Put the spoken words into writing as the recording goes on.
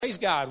Praise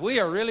God. We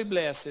are really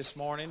blessed this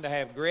morning to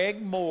have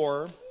Greg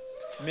Moore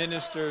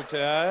minister to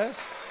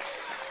us.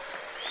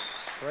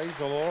 Praise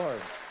the Lord.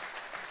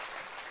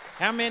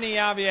 How many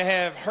of you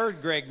have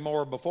heard Greg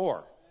Moore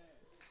before?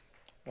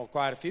 Well,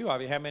 quite a few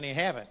of you. How many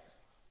haven't?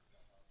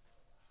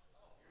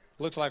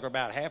 Looks like we're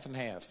about half and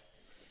half.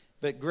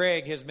 But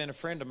Greg has been a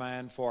friend of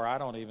mine for, I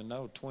don't even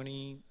know,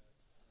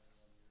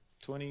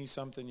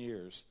 20-something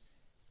years.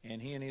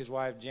 And he and his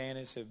wife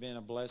Janice have been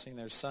a blessing.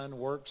 Their son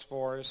works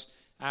for us.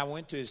 I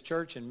went to his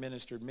church and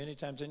ministered many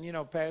times. And, you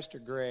know, Pastor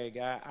Greg,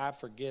 I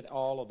forget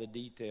all of the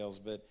details,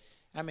 but,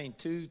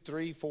 200,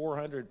 300,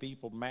 400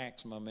 people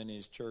maximum in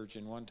his church.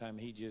 And one time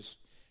he just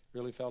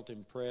really felt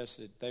impressed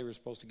that they were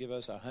supposed to give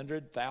us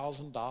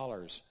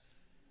 $100,000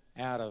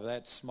 out of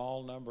that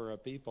small number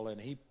of people. And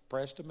he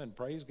pressed them, and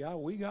praise God,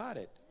 we got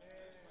it.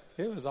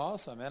 It was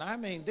awesome.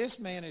 And, this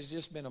man has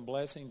just been a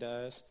blessing to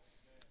us.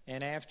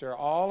 And after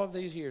all of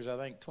these years, I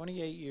think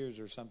 28 years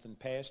or something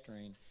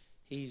pastoring,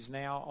 he's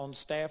now on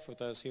staff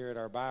with us here at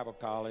our Bible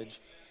college,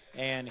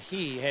 and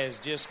he has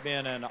just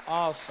been an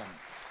awesome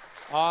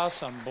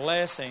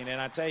blessing.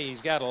 And I tell you,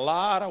 he's got a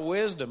lot of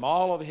wisdom,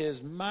 all of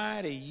his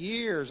mighty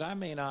years.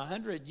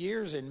 100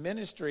 years in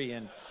ministry,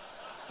 and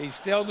he's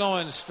still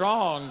going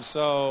strong.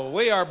 So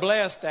we are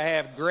blessed to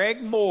have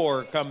Greg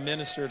Moore come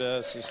minister to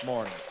us this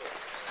morning.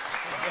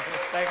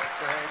 Thanks,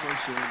 Greg.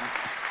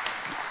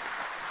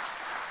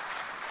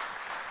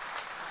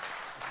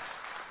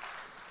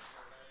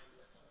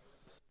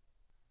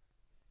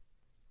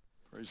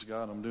 Praise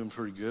God, I'm doing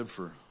pretty good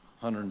for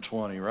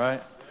 120,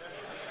 right?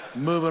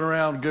 Moving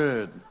around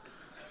good.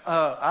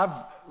 I've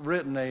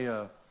written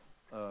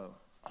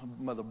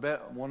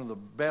one of the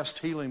best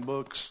healing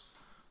books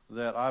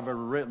that I've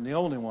ever written, the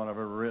only one I've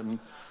ever written.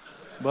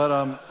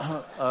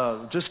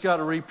 But just got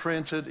to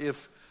reprint it.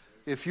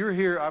 If you're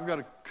here, I've got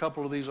a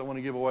couple of these I want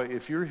to give away.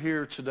 If you're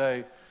here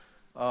today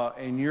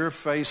and you're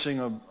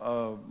facing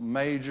a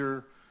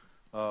major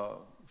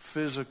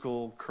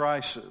physical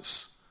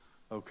crisis,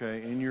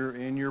 okay,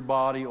 in your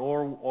body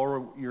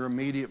or your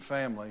immediate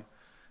family,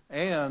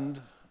 and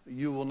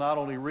you will not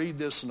only read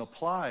this and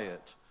apply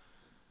it,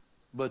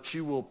 but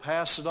you will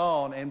pass it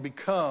on and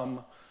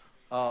become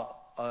a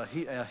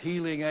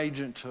healing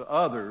agent to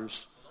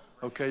others.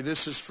 Okay,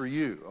 this is for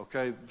you.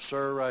 Okay,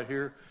 sir, right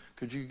here,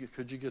 could you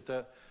get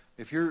that?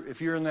 If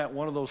you're in that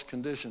one of those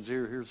conditions,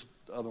 here's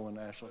the other one,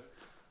 Ashley.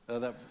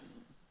 That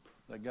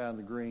guy in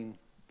the green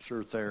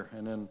shirt there,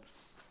 and then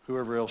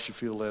whoever else you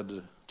feel led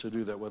to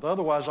do that with.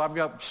 Otherwise, I've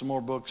got some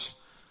more books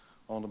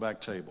on the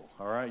back table.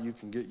 All right, you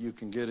can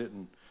get it,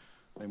 and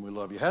we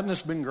love you. Hadn't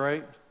this been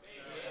great?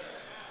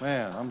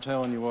 Man, I'm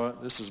telling you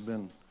what, this has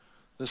been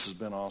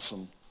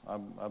awesome.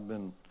 I've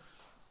been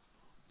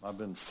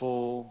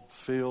full,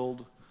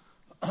 filled,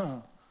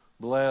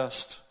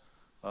 blessed.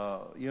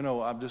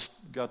 I've just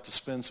got to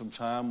spend some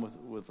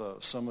time with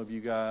some of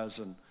you guys,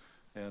 and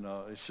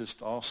it's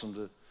just awesome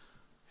to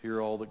hear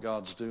all that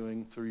God's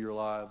doing through your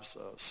lives.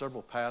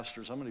 Several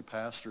pastors. How many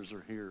pastors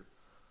are here?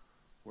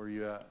 Where are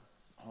you at?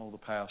 All the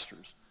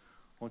pastors.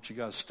 Why don't you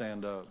guys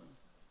stand up?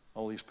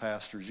 All these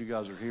pastors, you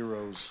guys are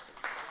heroes.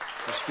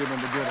 Let's give them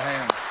a good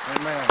hand.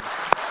 Amen.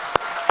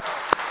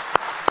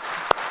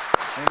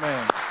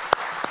 Amen.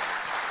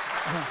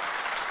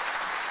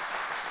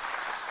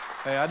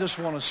 Hey, I just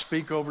want to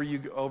speak over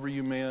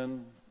you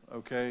men,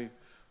 okay,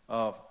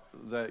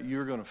 that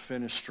you're going to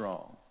finish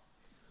strong.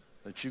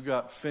 That you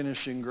got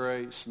finishing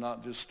grace,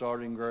 not just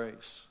starting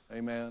grace.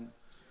 Amen.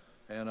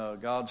 And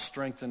God's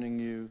strengthening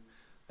you.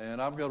 And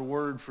I've got a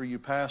word for you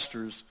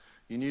pastors.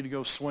 You need to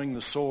go swing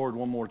the sword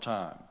one more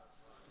time.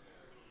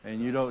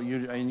 And you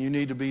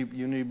need to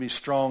be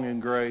strong in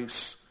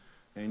grace.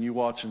 And you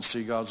watch and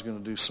see God's going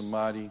to do some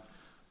mighty,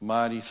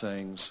 mighty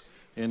things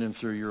in and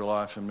through your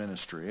life and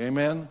ministry.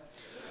 Amen.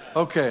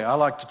 Okay, I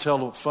like to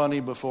tell a funny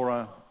before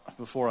I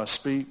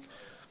speak.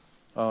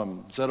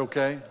 Is that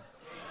okay?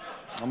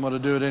 I'm going to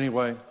do it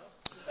anyway.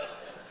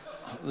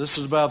 This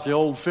is about the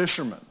old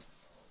fisherman.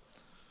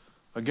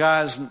 A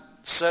guy's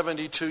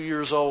 72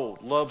 years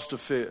old, loves to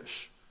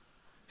fish.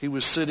 He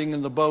was sitting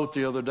in the boat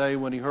the other day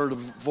when he heard a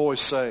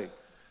voice say,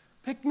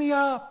 "Pick me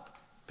up,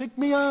 pick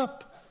me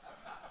up."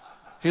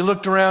 He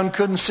looked around,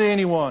 couldn't see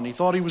anyone. He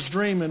thought he was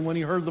dreaming when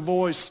he heard the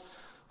voice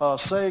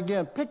say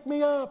again, "Pick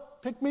me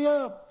up, pick me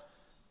up."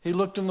 He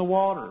looked in the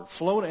water,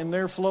 and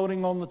there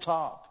floating on the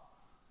top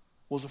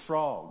was a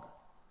frog.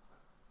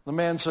 The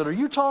man said, "Are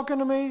you talking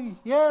to me?"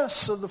 "Yes,"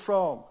 said the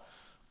frog.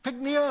 "Pick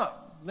me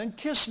up, then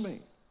kiss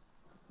me.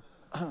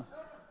 And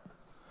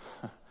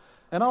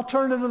I'll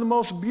turn into the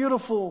most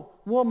beautiful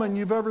woman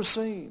you've ever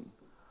seen.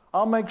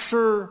 I'll make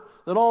sure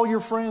that all your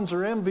friends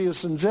are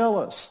envious and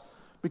jealous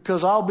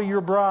because I'll be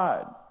your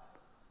bride."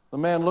 The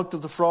man looked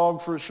at the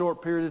frog for a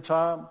short period of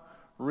time,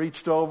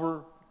 reached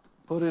over,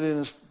 put it in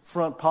his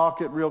front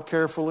pocket real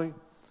carefully.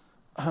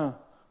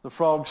 The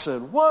frog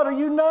said, "What, are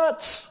you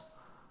nuts?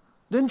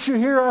 Didn't you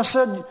hear I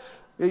said,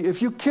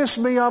 if you kiss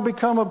me, I'll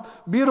become a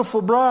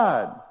beautiful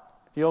bride?"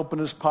 He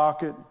opened his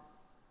pocket,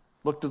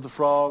 looked at the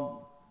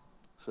frog,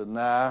 said,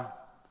 "Nah,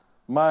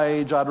 my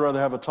age, I'd rather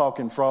have a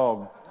talking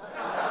frog."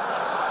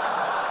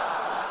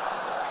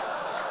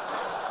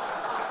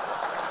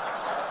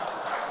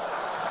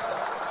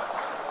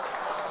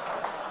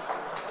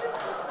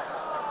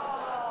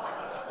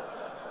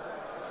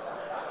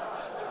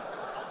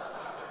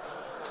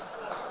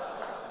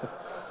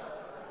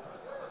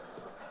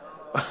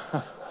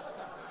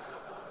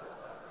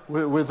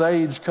 With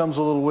age comes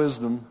a little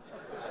wisdom.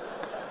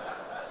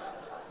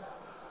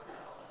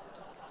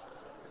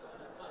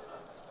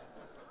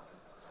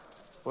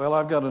 Well,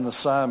 I've got an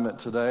assignment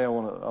today I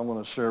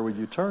want to share with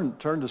you. Turn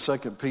to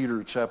 2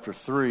 Peter chapter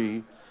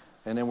 3,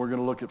 and then we're going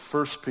to look at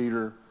 1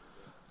 Peter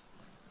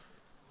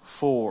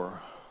 4.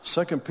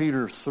 2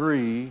 Peter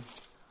 3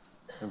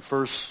 and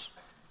 1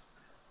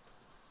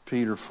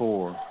 Peter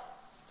 4.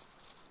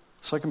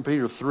 2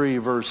 Peter 3,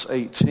 verse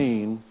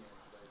 18.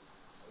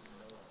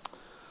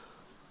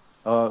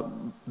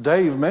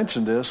 Dave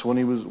mentioned this when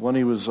he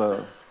was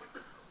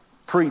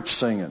preach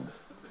singing.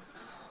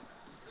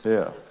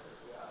 Yeah.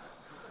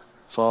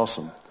 It's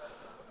awesome.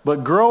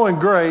 But grow in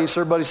grace,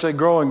 everybody say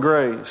grow in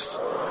grace.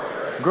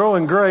 Grow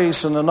in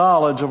grace in the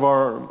knowledge of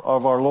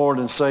our Lord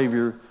and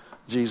Savior,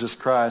 Jesus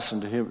Christ,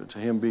 and to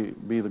him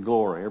be the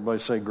glory. Everybody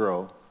say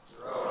grow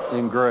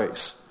in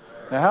grace.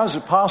 Now, how is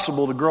it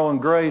possible to grow in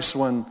grace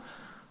when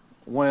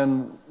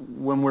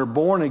we're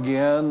born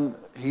again,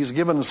 he's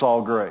given us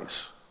all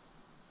grace?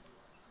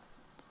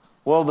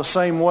 Well, the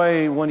same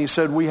way when he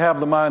said we have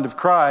the mind of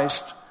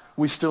Christ,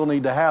 we still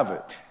need to have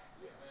it.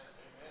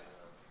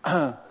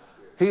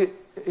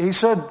 He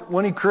said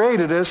when he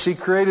created us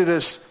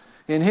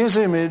in his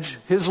image,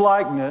 his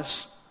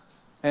likeness,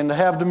 and to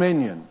have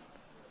dominion.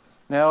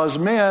 Now, as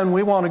men,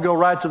 we want to go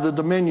right to the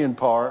dominion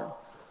part,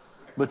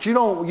 but you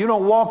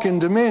don't walk in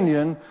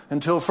dominion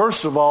until,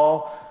 first of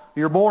all,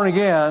 you're born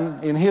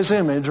again in his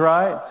image,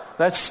 right?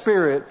 That's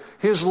spirit.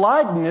 His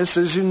likeness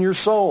is in your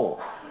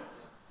soul.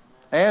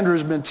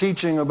 Andrew's been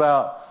teaching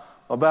about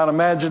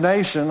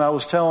imagination. I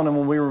was telling him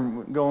when we were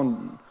going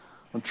on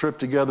a trip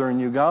together in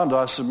Uganda,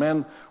 I said,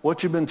 man,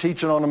 what you've been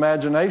teaching on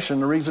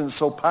imagination, the reason it's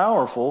so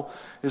powerful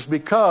is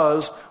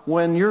because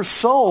when your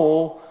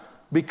soul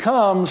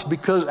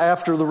because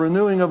after the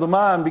renewing of the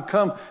mind,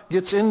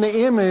 gets in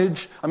the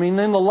image, in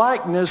the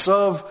likeness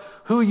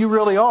of who you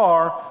really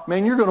are,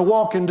 man, you're going to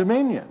walk in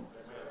dominion.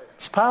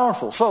 It's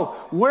powerful. So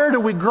where do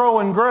we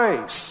grow in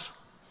grace?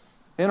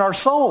 In our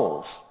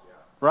souls,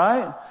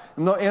 right?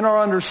 In our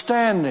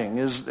understanding,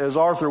 as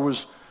Arthur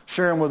was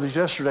sharing with us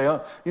yesterday,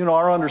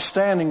 our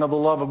understanding of the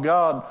love of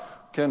God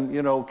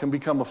can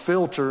become a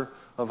filter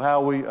of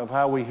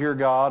how we hear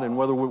God and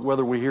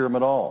whether we hear Him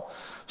at all.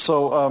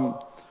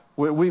 So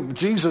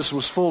Jesus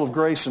was full of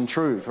grace and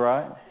truth,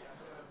 right?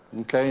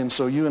 Okay, and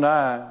so you and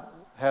I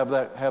have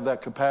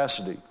that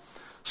capacity.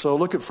 So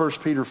look at 1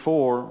 Peter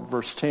 4,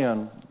 verse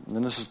 10,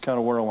 and this is kind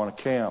of where I want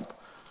to camp.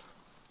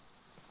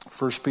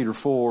 1 Peter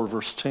 4,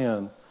 verse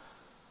 10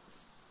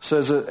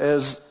 says that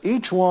as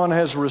each one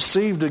has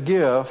received a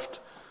gift,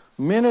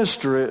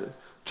 minister it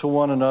to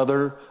one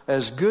another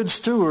as good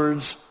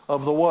stewards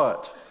of the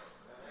what?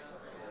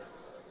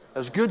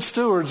 As good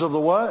stewards of the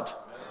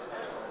what?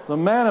 The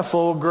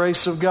manifold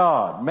grace of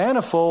God.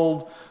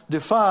 Manifold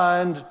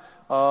defined,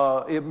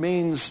 it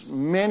means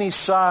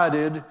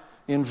many-sided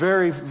in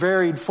very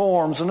varied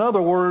forms. In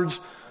other words,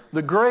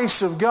 the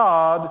grace of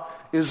God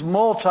is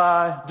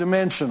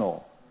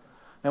multi-dimensional.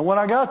 And when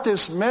I got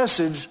this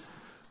message,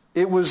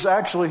 it was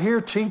actually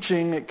here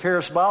teaching at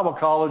Charis Bible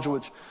College,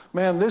 which,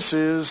 man, this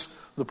is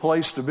the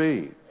place to be.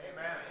 Amen.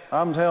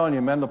 I'm telling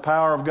you, man, the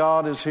power of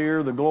God is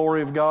here. The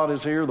glory of God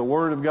is here. The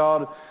Word of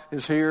God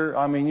is here.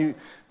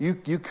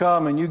 You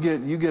come and you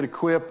get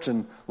equipped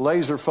and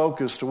laser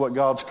focused to what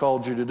God's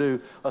called you to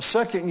do. A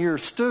second-year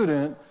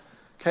student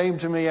came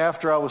to me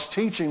after I was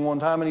teaching one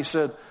time, and he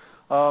said,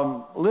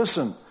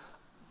 listen,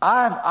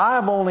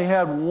 I've only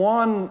had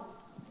one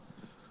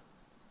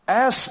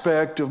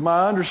aspect of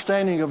my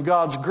understanding of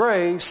God's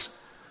grace,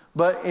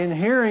 but in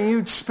hearing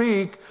you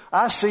speak,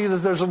 I see that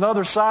there's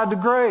another side to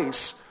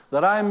grace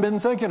that I haven't been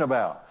thinking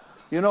about.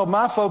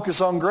 My focus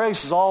on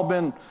grace has all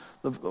been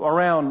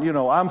around,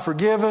 I'm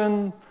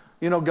forgiven,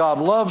 God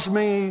loves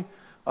me,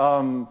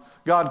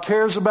 God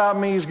cares about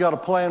me, He's got a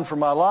plan for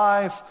my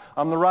life,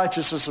 I'm the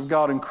righteousness of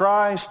God in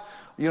Christ,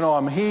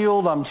 I'm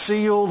healed, I'm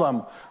sealed,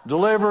 I'm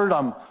delivered,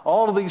 I'm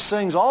all of these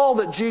things, all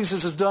that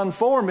Jesus has done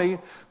for me.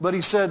 But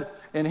he said,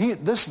 and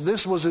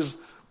this was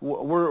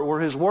were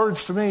his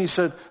words to me. He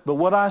said, but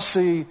what I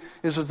see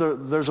is that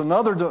there's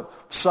another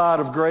side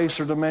of grace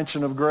or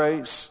dimension of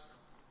grace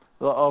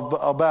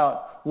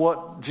about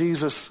what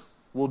Jesus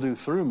will do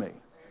through me.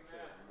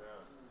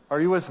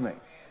 Are you with me?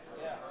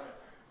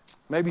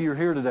 Maybe you're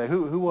here today.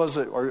 Who was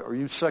it? Are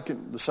you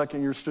the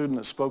second-year student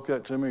that spoke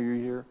that to me? Are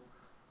you here?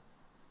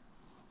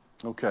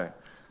 Okay.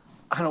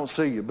 I don't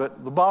see you.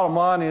 But the bottom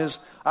line is,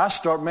 I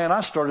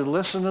started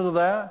listening to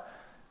that.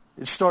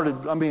 It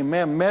started,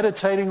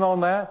 meditating on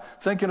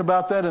that, thinking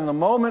about that. And the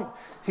moment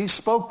he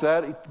spoke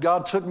that,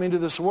 God took me to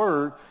this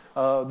word,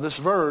 this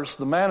verse,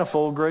 the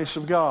manifold grace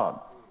of God.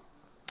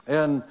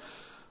 And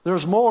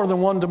there's more than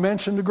one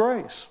dimension to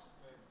grace.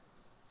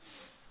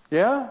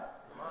 Yeah?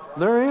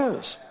 There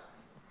is.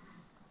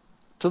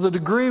 To the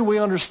degree we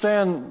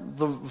understand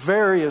the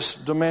various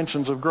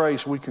dimensions of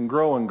grace, we can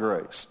grow in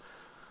grace.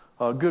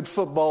 A good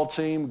football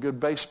team, a good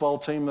baseball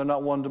team, they're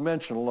not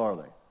one-dimensional, are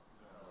they?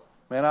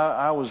 Man,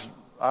 I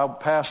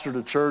pastored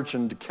a church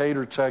in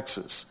Decatur,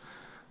 Texas.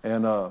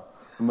 And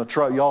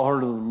Y'all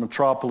heard of the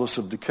metropolis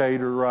of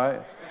Decatur,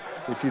 right?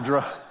 If you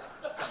drive.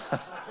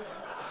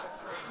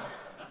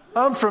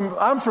 I'm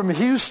from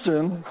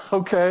Houston,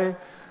 okay?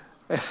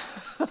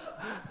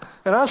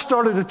 And I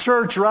started a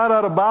church right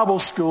out of Bible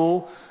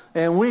school,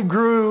 and we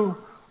grew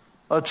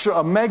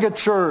a mega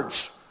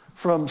church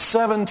from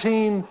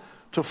 17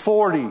 to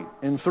 40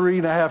 in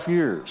 3.5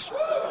 years.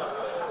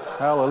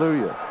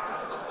 Hallelujah.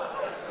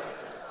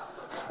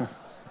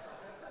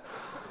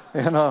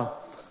 And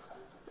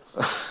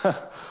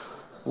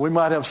we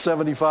might have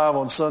 75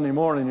 on Sunday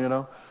morning, you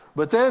know.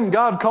 But then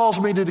God calls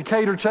me to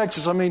Decatur,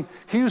 Texas. I mean,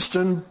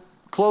 Houston,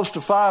 close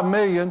to 5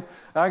 million.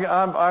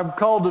 I'm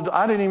called to,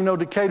 I didn't even know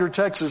Decatur,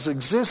 Texas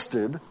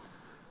existed.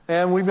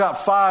 And we've got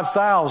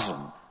 5,000.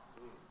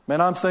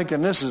 Man, I'm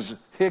thinking this is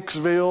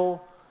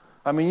Hicksville.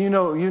 I mean, you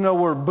know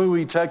where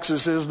Bowie,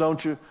 Texas is,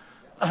 don't you?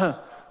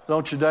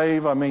 Don't you,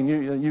 Dave? I mean,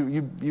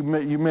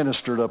 you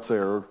ministered up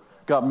there, or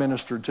got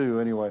ministered to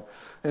anyway.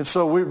 And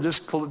so we're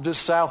just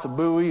south of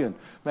Bowie, and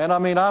man, I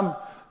mean,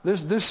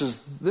 this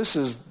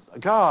is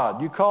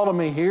God. You calling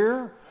me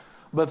here,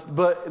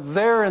 but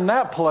there in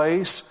that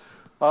place,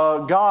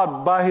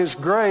 God by His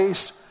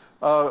grace,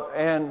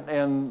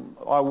 and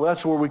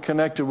that's where we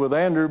connected with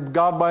Andrew.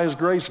 God by His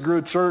grace grew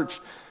a church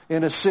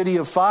in a city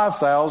of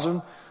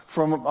 5,000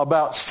 from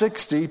about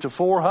 60 to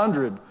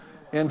 400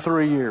 in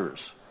 3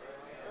 years.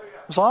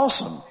 It's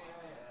awesome.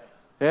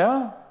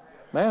 Yeah?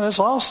 Man, it's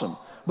awesome.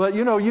 But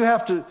you know, you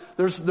have to,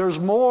 there's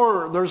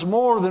more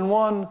than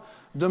one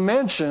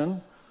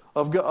dimension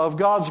of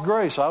God's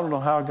grace. I don't know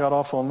how I got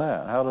off on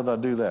that. How did I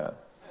do that?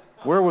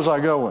 Where was I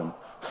going?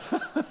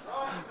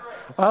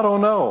 I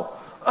don't know.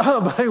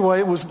 But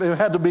anyway, it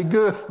had to be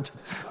good.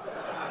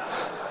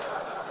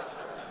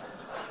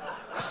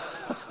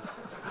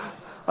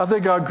 I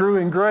think I grew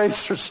in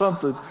grace or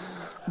something.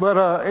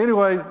 But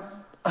anyway,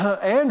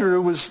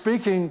 Andrew was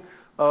speaking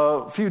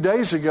a few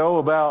days ago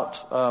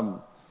about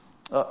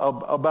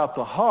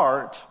the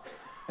heart,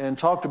 and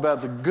talked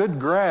about the good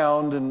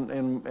ground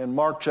in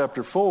Mark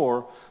chapter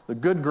 4. The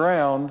good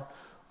ground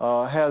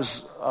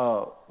has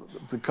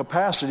the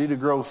capacity to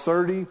grow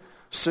 30,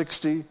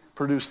 60,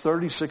 produce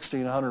 30,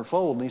 60, and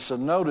 100-fold. And he said,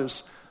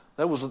 notice,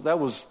 there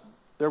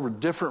were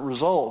different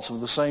results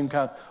of the same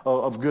kind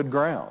of good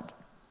ground.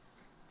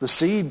 The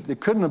seed,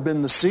 it couldn't have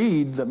been the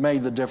seed that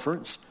made the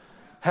difference.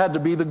 Had to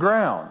be the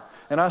ground.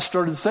 And I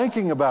started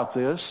thinking about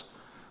this,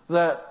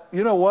 that,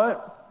 you know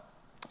what?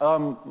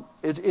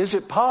 Is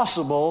it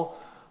possible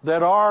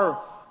that our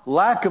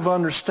lack of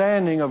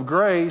understanding of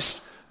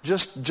grace,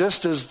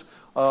 just as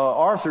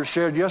Arthur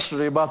shared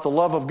yesterday about the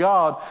love of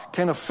God,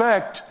 can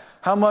affect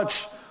how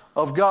much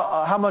of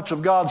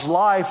God's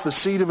life, the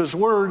seed of His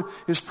Word,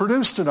 is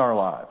produced in our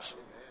lives?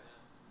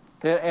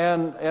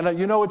 And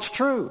you know, it's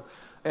true.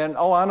 And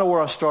I know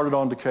where I started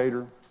on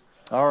Decatur.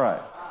 All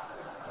right.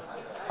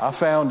 I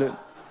found it.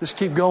 Just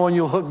keep going.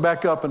 You'll hook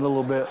back up in a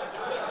little bit.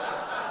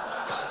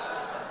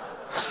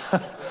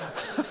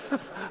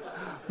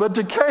 But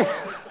Decatur,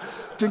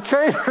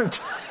 Decatur,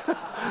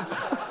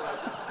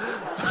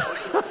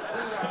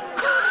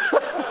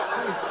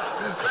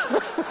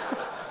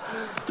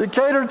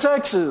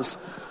 Texas.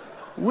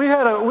 We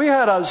had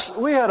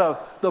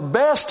the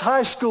best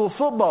high school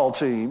football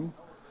team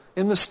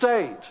in the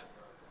state.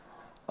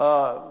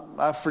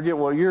 I forget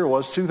what year it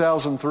was,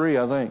 2003,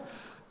 I think.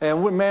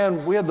 And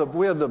we had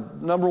the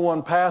number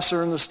one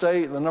passer in the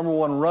state and the number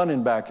one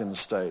running back in the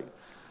state.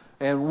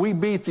 And we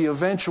beat the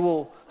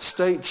eventual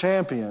state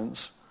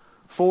champions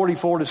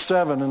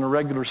 44-7 in the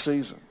regular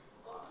season.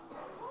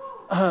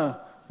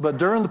 But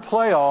during the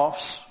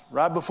playoffs,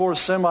 right before the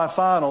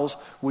semifinals,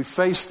 we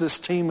faced this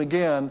team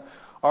again.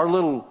 Our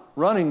little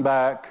running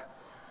back,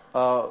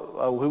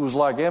 who was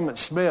like Emmitt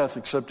Smith,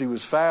 except he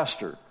was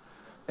faster.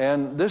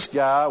 And this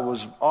guy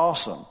was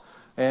awesome.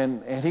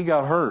 And he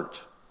got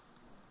hurt.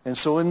 And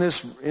so in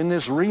this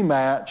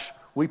rematch,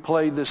 we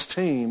played this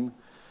team,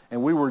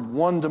 and we were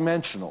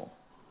one-dimensional.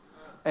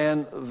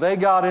 And they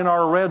got in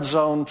our red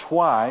zone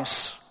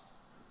twice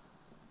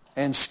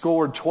and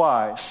scored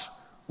twice.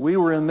 We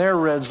were in their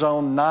red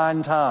zone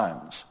 9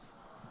 times.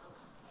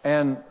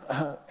 And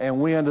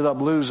we ended up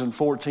losing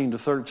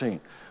 14-13.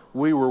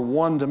 We were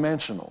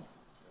one-dimensional.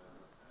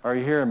 Are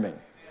you hearing me?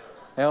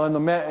 And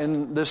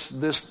in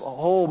this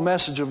whole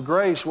message of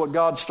grace, what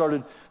God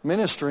started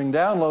ministering,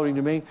 downloading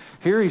to me,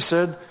 here He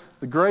said,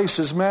 the grace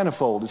is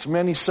manifold. It's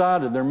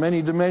many-sided. There are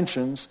many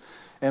dimensions.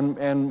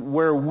 And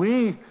where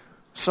we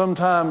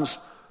sometimes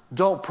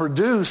don't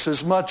produce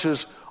as much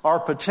as our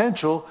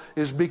potential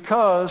is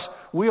because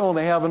we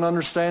only have an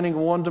understanding of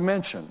one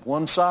dimension,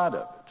 one side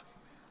of it.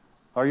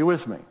 Are you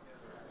with me?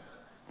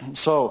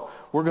 So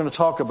we're going to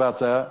talk about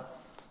that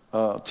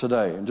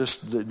today. And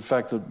just, in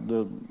fact,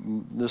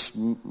 this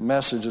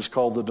message is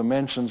called The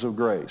Dimensions of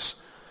Grace.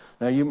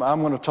 Now,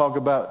 I'm going to talk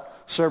about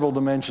several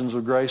dimensions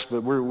of grace,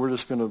 but we're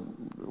just going to,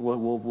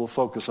 we'll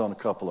focus on a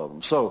couple of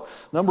them. So,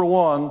 number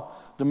one,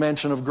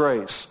 dimension of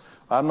grace.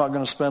 I'm not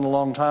going to spend a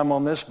long time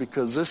on this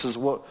because this is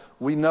what,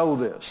 we know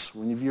this.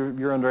 When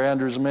you're under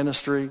Andrew's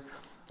ministry,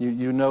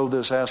 you know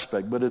this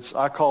aspect. But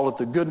I call it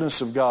the goodness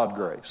of God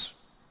grace.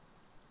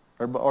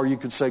 Or you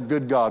could say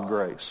good God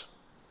grace.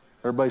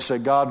 Everybody say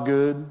God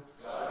good,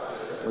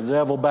 the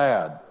devil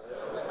bad.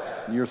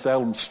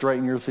 That'll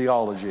straighten your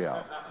theology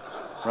out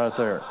right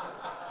there.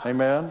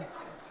 Amen.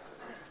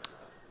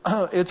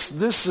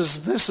 This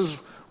is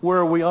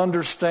where we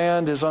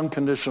understand his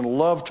unconditional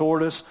love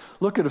toward us.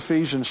 Look at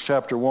Ephesians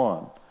chapter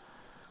 1.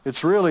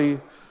 It's really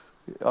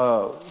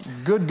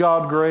good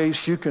God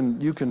grace. You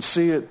can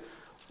see it,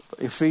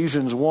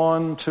 Ephesians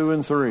 1, 2,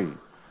 and 3.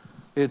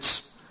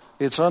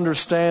 It's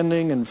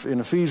understanding in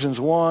Ephesians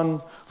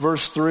 1,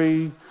 verse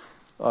 3.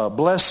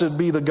 Blessed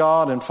be the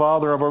God and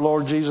Father of our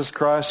Lord Jesus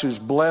Christ, who's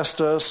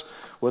blessed us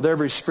with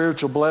every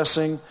spiritual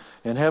blessing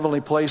in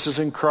heavenly places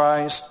in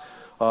Christ.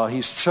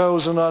 He's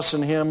chosen us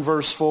in him,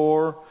 verse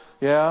 4.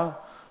 Yeah.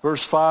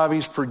 Verse 5,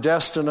 he's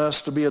predestined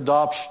us to be to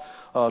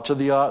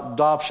the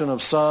adoption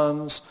of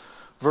sons.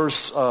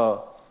 Verse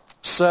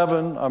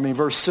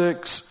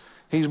 6,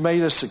 he's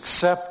made us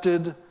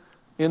accepted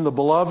in the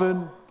beloved.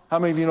 How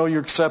many of you know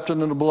you're accepted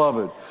in the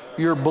beloved?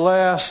 You're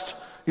blessed.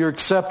 You're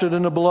accepted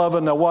in the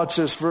beloved. Now watch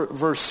this,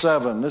 verse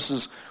 7. This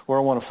is where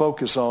I want to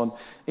focus on.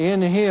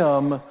 In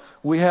him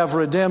we have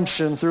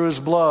redemption through his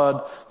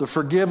blood, the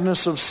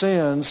forgiveness of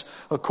sins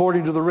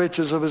according to the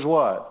riches of his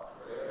what?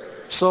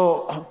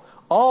 So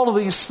all of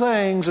these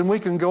things, and we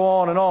can go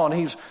on and on.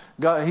 He's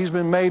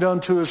been made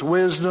unto his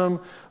wisdom.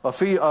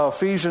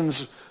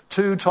 Ephesians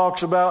 2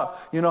 talks about,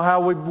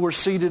 how we're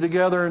seated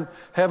together in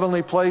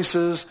heavenly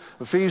places.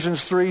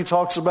 Ephesians 3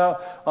 talks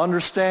about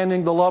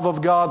understanding the love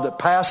of God that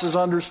passes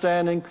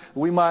understanding.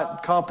 We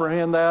might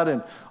comprehend that.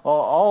 And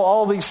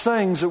all these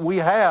things that we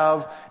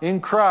have in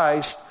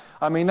Christ,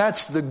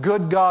 that's the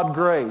good God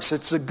grace.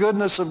 It's the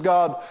goodness of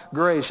God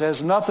grace. It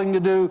has nothing to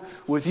do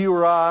with you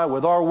or I,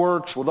 with our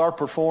works, with our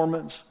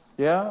performance.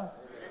 Yeah?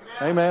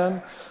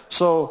 Amen.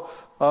 So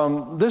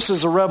this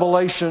is a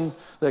revelation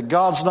that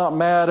God's not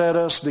mad at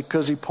us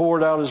because he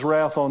poured out his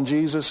wrath on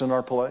Jesus in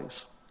our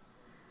place.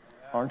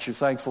 Aren't you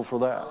thankful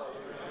for that?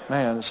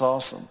 Man, it's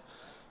awesome.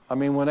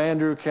 When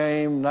Andrew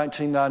came,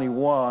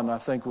 1991, I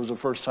think was the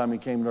first time he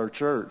came to our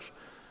church.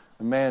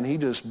 And man, he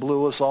just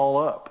blew us all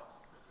up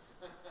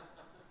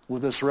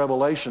with this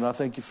revelation. I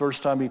think the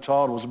first time he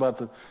taught was about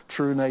the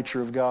true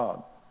nature of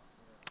God.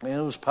 And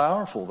it was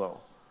powerful, though.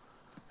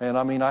 And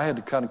I had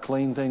to kind of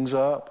clean things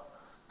up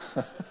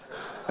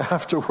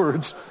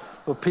afterwards.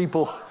 But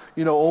people,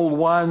 old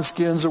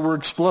wineskins that were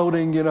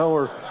exploding,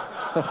 or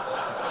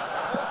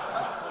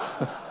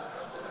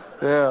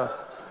yeah.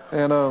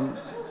 And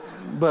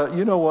but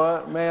you know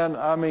what, man?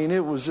 It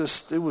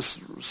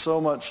was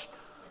so much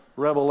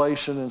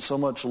revelation and so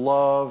much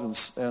love,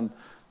 and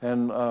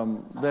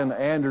then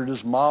Andrew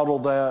just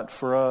modeled that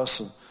for us,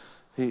 and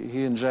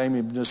he and Jamie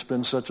have just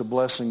been such a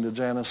blessing to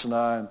Janice and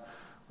I, and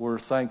we're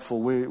thankful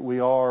we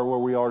are where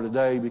we are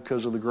today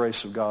because of the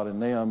grace of God in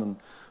them, and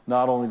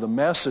not only the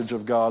message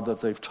of God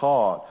that they've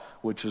taught,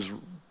 which has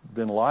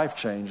been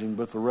life-changing,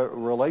 but the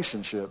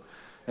relationship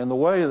and the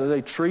way that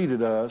they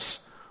treated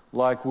us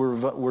like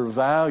we're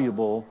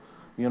valuable.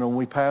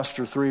 We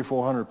pastor 300 or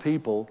 400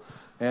 people,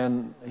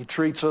 and he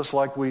treats us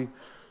like we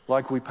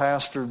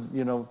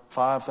pastored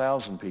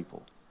 5,000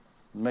 people.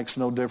 It makes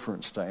no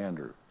difference to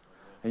Andrew.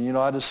 And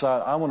I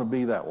decided I want to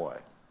be that way.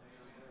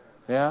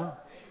 Yeah?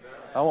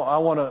 I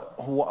want to,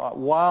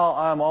 while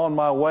I'm on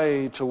my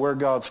way to where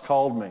God's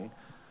called me,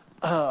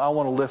 I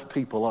want to lift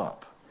people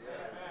up.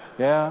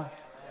 Yeah?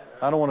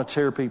 I don't want to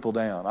tear people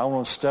down. I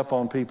want to step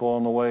on people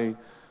on the way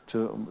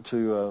to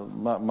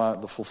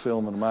the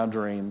fulfillment of my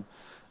dream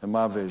and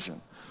my vision.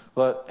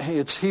 But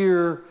it's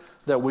here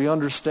that we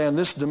understand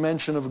this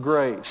dimension of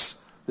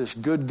grace, this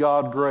good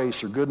God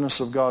grace or goodness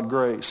of God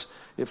grace.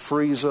 It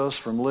frees us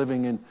from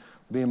living in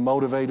being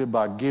motivated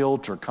by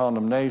guilt or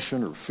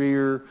condemnation or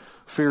fear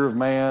of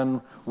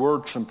man,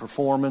 works and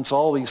performance,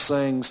 all these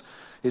things.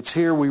 It's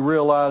here we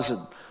realize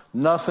that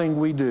nothing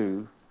we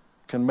do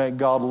can make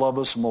God love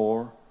us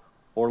more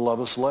or love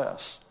us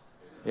less.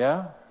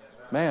 Yeah?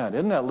 Man,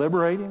 isn't that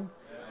liberating?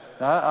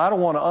 Now, I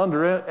don't want to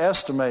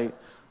underestimate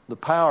the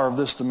power of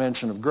this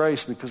dimension of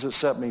grace because it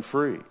set me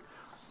free.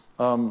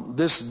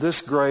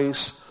 This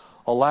grace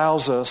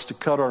allows us to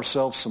cut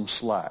ourselves some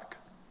slack.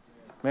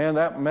 Man,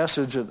 that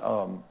message that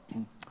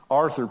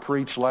Arthur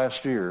preached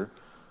last year,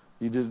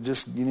 you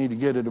need to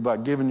get it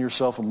about giving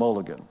yourself a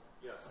mulligan.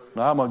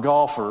 Now, I'm a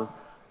golfer,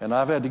 and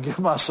I've had to give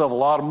myself a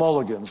lot of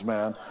mulligans,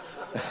 man.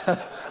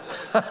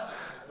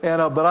 But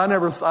I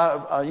never,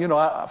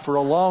 for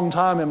a long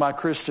time in my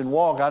Christian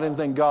walk, I didn't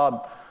think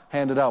God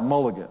handed out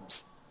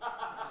mulligans.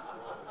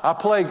 I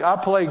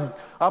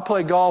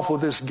play golf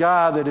with this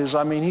guy that is,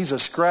 he's a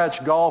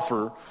scratch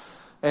golfer,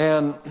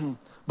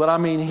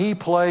 but he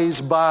plays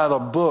by the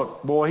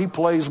book, boy. He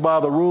plays by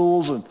the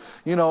rules, and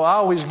I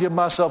always give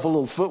myself a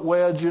little foot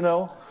wedge, You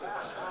know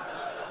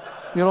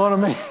what I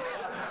mean?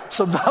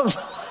 Sometimes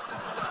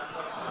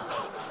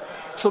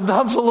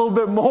a little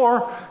bit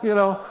more,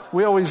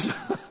 we always,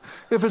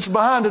 if it's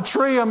behind a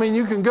tree,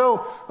 you can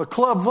go a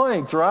club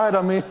length, right?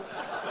 I'm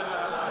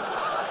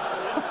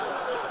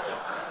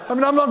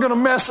not going to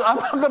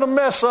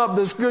mess up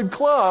this good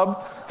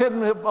club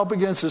hitting it up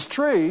against this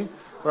tree,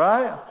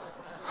 right?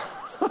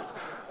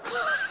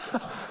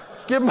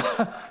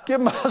 Give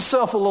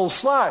myself a little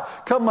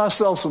slack. Cut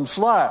myself some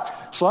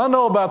slack. So I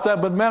know about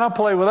that, but man, I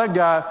play with that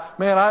guy.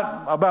 Man,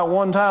 about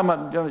one time,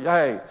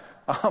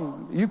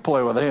 you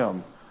play with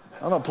him.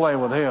 I'm not playing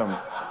with him.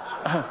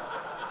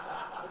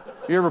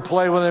 You ever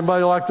play with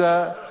anybody like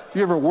that?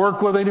 You ever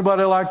work with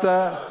anybody like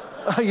that?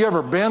 You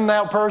ever been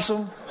that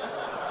person?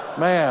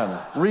 Man,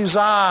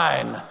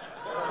 resign.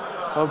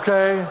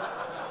 Okay?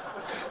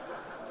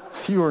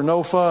 You are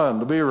no fun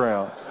to be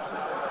around.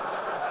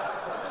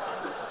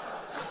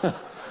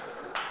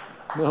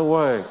 No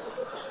way.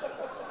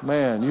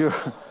 Man,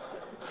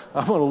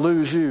 I'm going to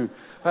lose you.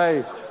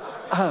 Hey,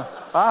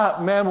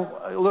 man,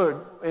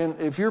 look, and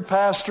if you're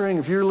pastoring,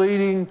 if you're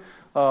leading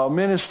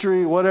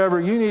ministry, whatever,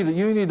 you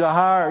need to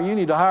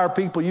hire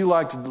people you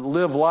like to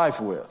live life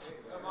with.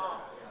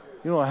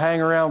 You don't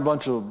hang around a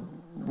bunch of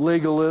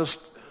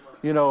legalists,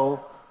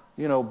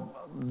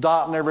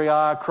 dotting every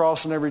I,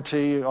 crossing every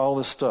T, all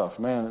this stuff.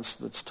 Man,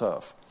 it's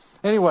tough.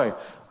 Anyway,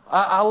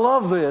 I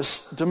love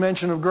this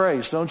dimension of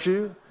grace, don't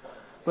you?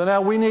 But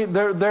now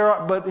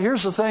but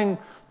here's the thing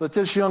that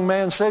this young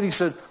man said. He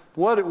said,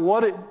 what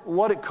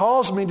it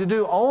caused me to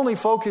do, only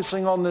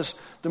focusing on this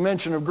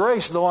dimension of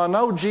grace, though I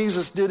know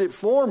Jesus did it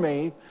for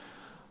me,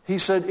 he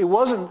said it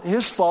wasn't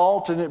his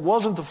fault and it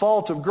wasn't the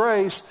fault of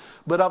grace,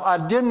 but I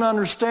didn't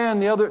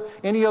understand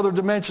any other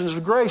dimensions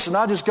of grace, and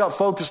I just got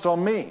focused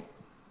on me,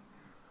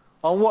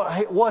 on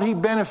what he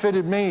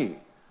benefited me.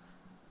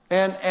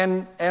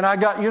 And I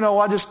got,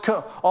 I just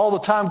all the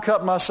time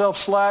cut myself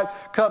slack.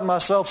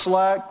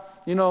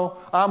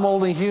 I'm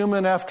only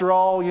human after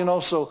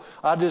all, so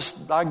I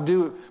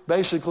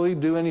basically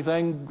do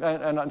anything,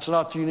 and it's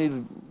not that you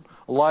need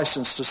a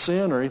license to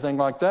sin or anything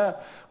like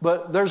that,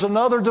 but there's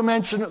another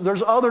dimension,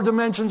 there's other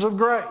dimensions of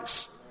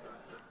grace.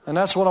 And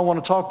that's what I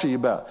want to talk to you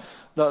about.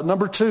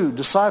 Number 2,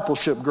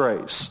 discipleship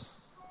grace.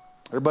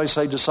 Everybody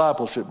say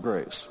discipleship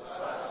grace.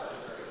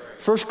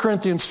 1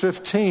 Corinthians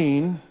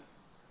 15,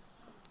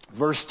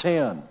 verse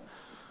 10.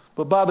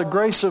 But by the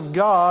grace of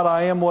God,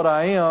 I am what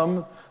I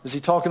am. Is he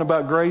talking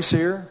about grace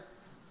here?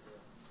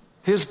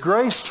 His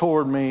grace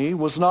toward me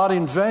was not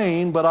in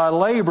vain, but I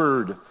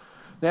labored.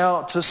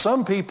 Now, to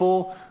some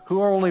people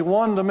who are only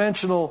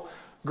one-dimensional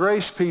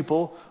grace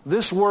people,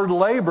 this word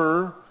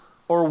labor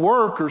or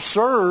work or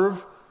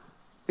serve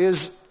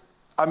it's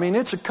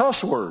a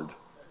cuss word.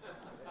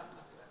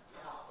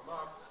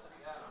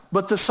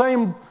 But the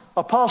same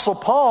Apostle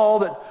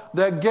Paul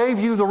that gave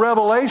you the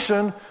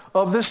revelation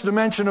of this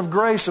dimension of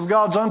grace, of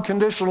God's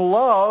unconditional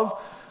love,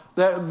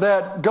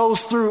 that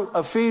goes through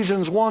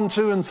Ephesians 1,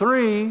 2, and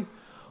 3,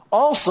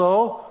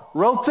 also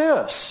wrote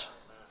this.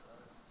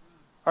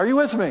 Are you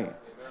with me?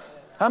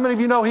 How many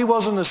of you know he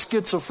wasn't a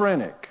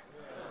schizophrenic?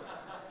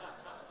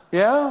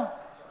 Yeah?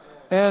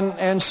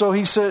 And so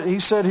he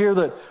said here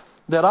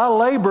that I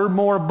labored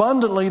more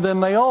abundantly than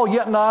they all,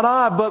 yet not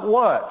I, but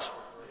what?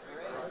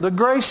 The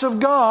grace of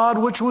God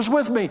which was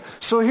with me.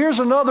 So here's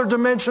another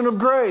dimension of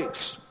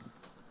grace.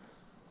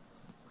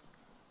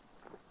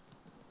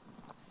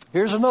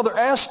 Here's another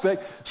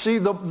aspect. See,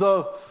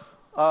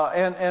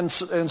 and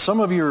some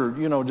of you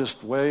are,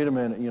 just wait a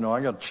minute,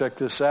 I got to check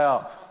this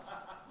out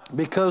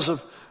because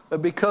of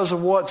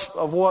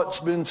what's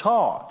been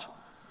taught,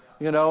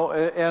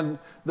 and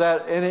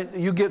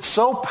you get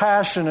so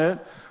passionate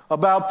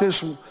about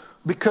this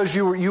because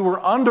you were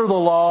under the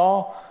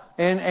law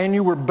and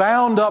you were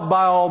bound up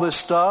by all this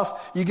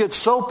stuff. You get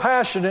so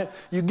passionate,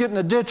 you get in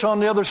a ditch on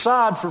the other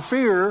side for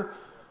fear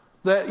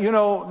that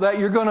that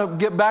you're going to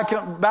get back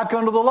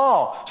under the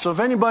law. So if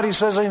anybody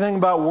says anything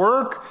about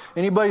work,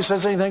 anybody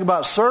says anything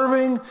about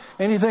serving,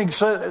 anybody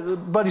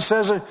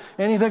says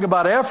anything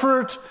about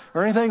effort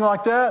or anything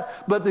like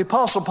that, but the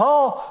Apostle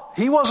Paul,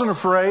 he wasn't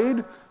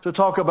afraid to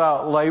talk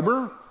about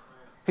labor.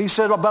 He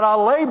said, but I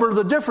labor,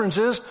 the difference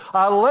is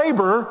I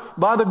labor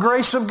by the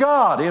grace of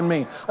God in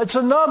me. It's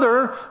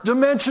another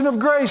dimension of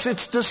grace.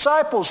 It's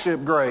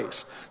discipleship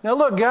grace. Now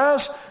look,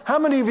 guys, how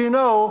many of you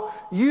know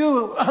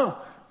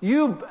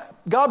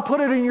God put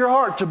it in your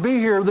heart to be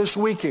here this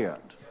weekend?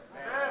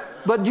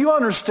 But do you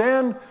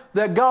understand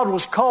that God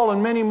was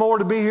calling many more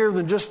to be here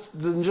than just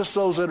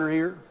those that are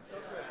here?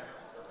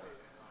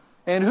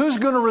 And who's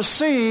going to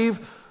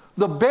receive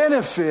the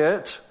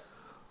benefit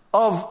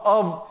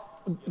of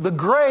the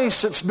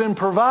grace that's been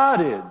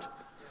provided?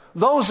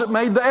 Those that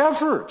made the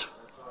effort.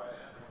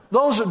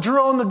 Those that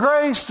drew on the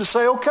grace to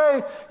say,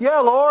 okay, yeah,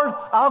 Lord,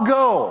 I'll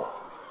go.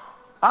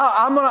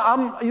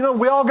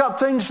 We all got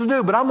things to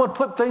do, but I'm going to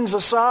put things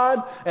aside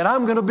and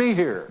I'm going to be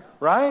here,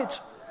 right?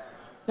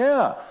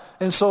 Yeah.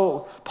 And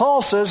so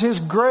Paul says his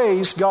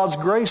grace, God's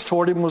grace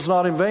toward him was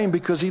not in vain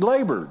because he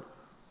labored.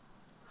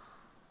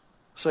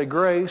 Say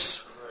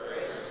grace.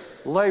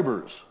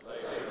 Labors.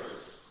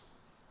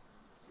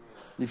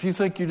 If you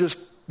think you're just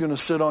going to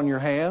sit on your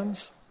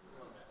hands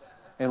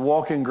and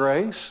walk in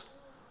grace,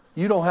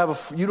 you don't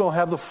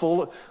have the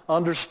full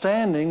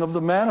understanding of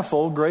the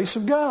manifold grace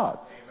of God.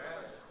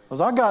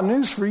 Well, I got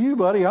news for you,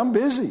 buddy. I'm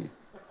busy.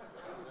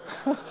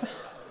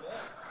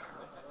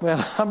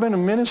 Man, I've been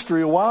in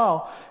ministry a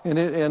while,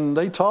 and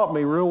they taught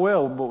me real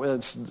well. But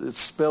it's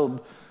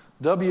spelled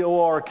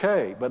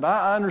W-O-R-K. But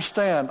I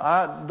understand.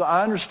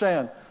 I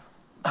understand.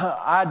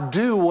 I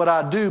do what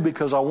I do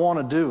because I want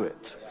to do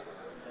it.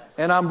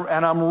 And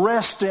I'm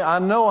resting. I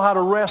know how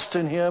to rest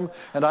in Him,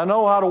 and I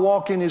know how to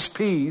walk in His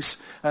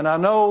peace. And I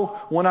know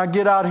when I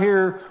get out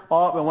here,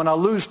 when I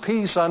lose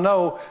peace, I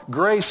know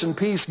grace and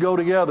peace go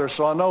together.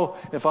 So I know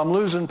if I'm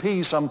losing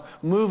peace, I'm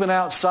moving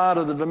outside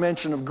of the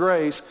dimension of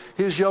grace.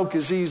 His yoke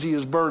is easy,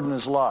 His burden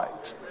is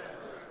light.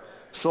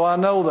 So I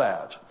know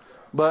that.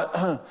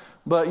 But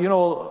you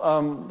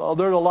know,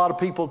 there are a lot of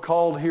people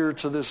called here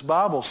to this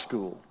Bible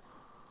school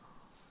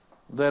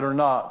that are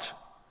not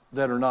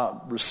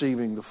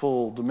receiving the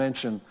full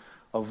dimension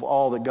of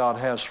all that God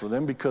has for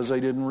them because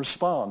they didn't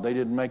respond. They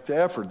didn't make the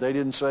effort. They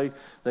didn't say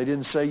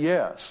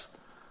yes. I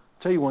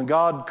tell you, when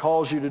God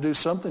calls you to do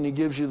something, He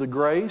gives you the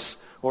grace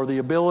or the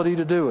ability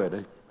to do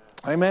it.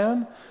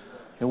 Amen?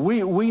 And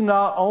we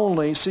not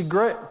only, see,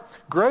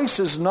 grace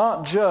is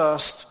not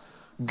just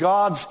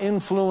God's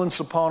influence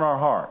upon our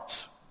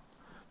hearts.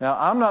 Now,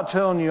 I'm not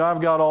telling you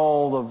I've got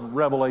all the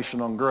revelation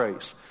on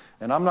grace.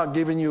 And I'm not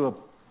giving you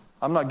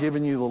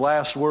the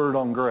last word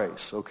on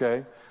grace,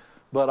 okay?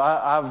 But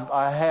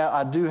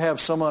I do have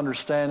some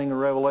understanding and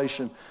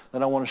revelation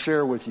that I want to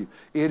share with you.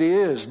 It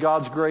is,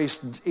 God's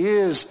grace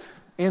is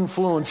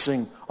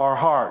influencing our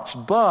hearts.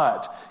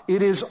 But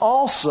it is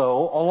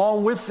also,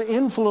 along with the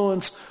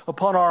influence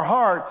upon our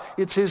heart,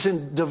 it's His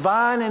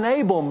divine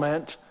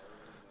enablement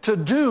to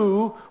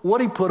do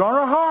what He put on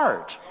our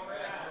heart.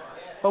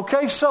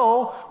 Okay,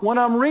 so when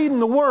I'm reading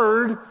the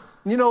Word,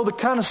 you know, the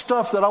kind of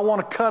stuff that I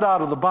want to cut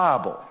out of the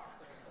Bible.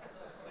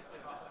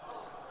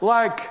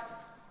 Like,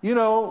 you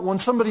know, when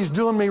somebody's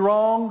doing me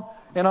wrong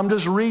and I'm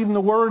just reading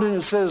the Word and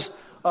it says,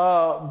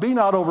 be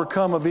not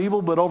overcome of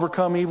evil, but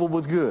overcome evil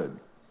with good.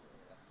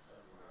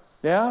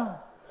 Yeah?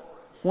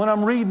 When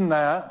I'm reading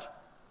that,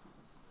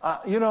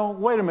 you know,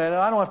 wait a minute,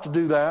 I don't have to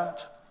do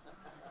that.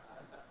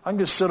 I can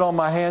just sit on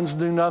my hands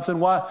and do nothing.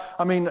 Why?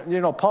 I mean, you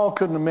know, Paul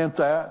couldn't have meant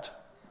that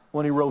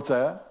when he wrote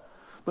that.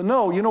 But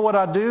no, you know what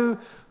I do?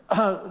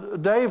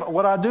 Dave,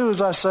 what I do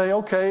is I say,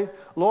 okay,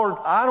 Lord,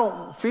 I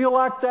don't feel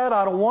like that.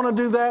 I don't want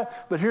to do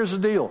that. But here's the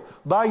deal.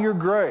 By your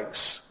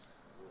grace,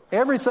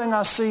 everything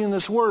I see in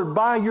this Word,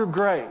 by your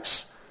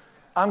grace,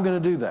 I'm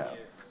going to do that.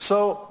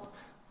 So,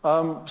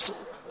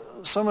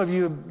 some of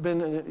you have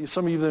been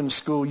in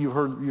school, you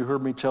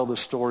heard me tell this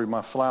story,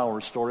 my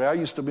flower story. I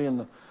used to be in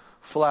the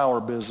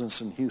flower business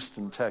in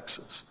Houston,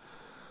 Texas.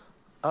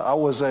 I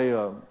was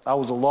a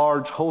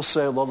large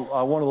wholesale,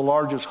 one of the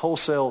largest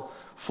wholesale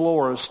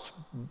florists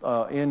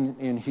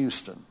in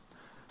Houston,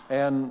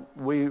 and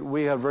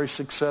we had a very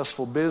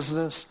successful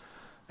business,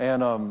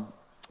 and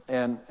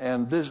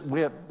this we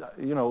had,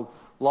 you know,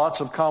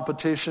 lots of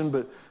competition,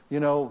 but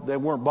you know they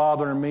weren't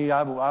bothering me.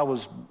 I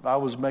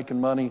was making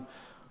money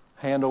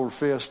hand over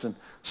fist, and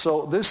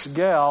so this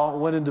gal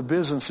went into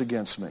business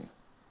against me,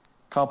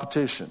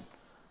 competition.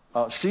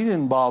 She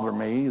didn't bother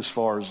me as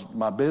far as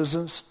my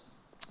business,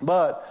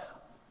 but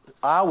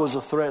I was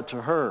a threat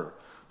to her.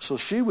 So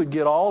she would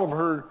get all of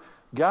her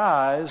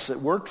guys that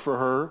worked for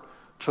her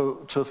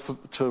to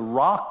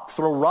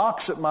throw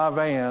rocks at my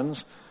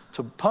vans,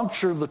 to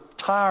puncture the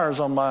tires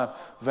on my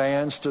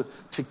vans, to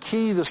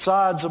key the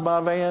sides of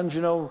my vans,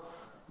 you know,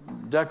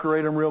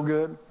 decorate them real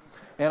good.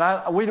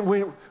 And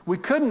we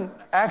couldn't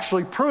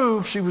actually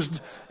prove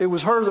it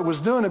was her that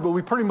was doing it, but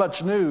we pretty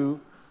much knew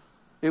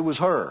it was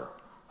her.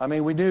 I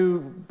mean, we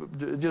knew,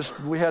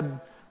 we had,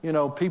 you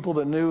know, people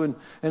that knew.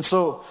 And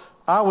so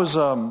I was,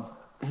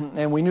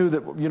 and we knew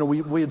that, you know,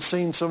 we had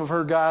seen some of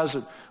her guys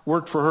that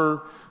worked for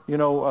her, you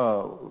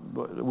know,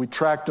 we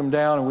tracked them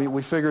down, and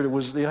we figured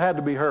it had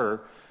to be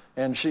her.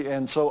 And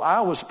so I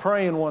was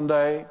praying one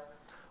day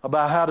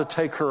about how to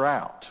take her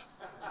out.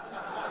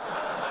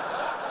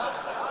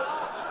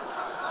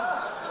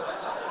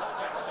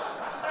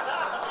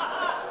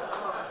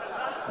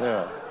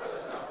 Yeah.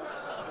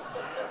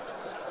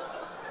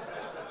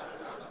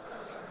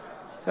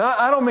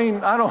 I don't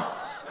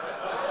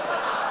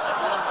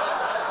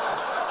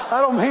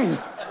mean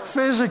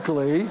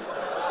physically,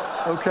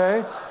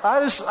 okay?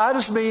 I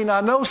just mean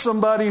I know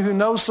somebody who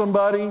knows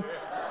somebody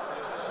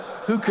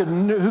who could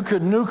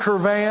nuke her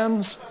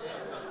vans,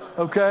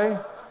 okay?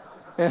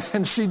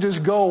 And she'd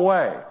just go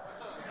away.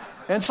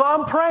 And so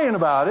I'm praying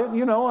about it,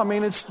 you know. I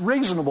mean, it's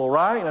reasonable,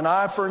 right? An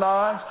eye for an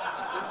eye.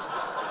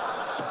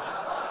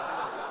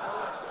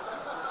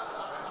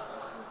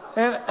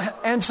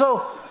 And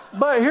so,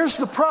 but here's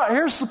the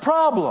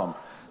problem.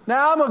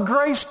 Now, I'm a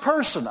grace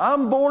person.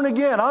 I'm born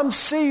again. I'm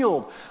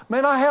sealed.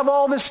 Man, I have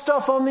all this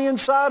stuff on the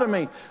inside of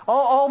me.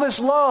 All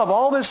this love,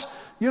 all this,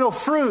 you know,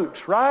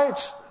 fruit,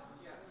 right?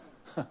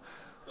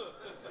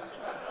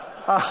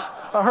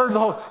 I heard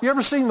you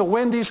ever seen the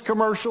Wendy's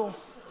commercial?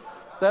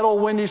 That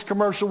old Wendy's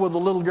commercial with the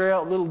little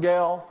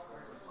gal?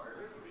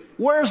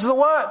 Where's the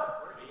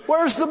what?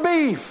 Where's the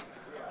beef?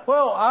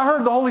 Well, I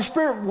heard the Holy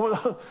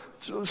Spirit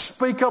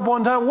speak up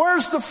one time.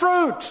 Where's the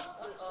fruit?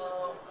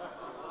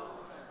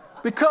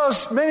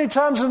 Because many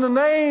times in the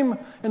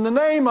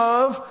name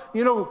of,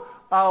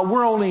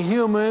 we're only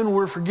human,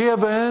 we're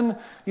forgiven,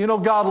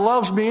 God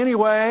loves me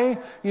anyway,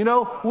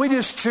 we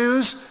just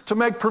choose to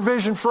make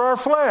provision for our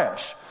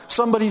flesh.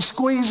 Somebody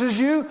squeezes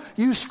you,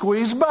 you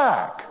squeeze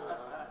back.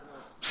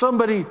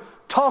 Somebody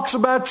talks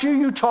about you,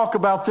 you talk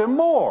about them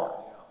more.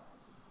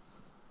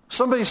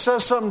 Somebody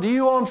says something to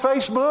you on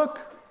Facebook.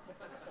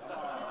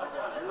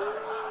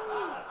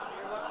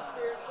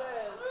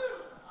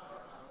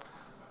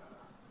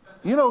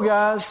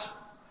 Guys,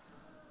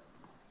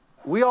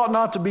 we ought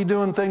not to be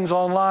doing things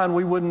online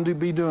we wouldn't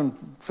be doing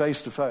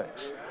face to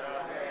face.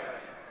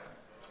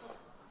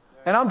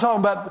 And I'm talking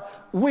about,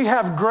 we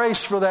have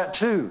grace for that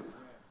too.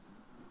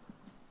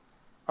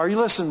 Are you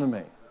listening to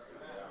me?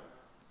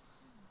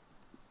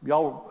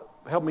 Y'all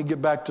help me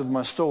get back to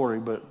my story,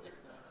 but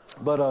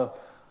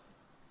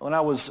when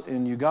I was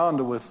in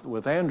Uganda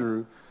with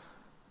Andrew,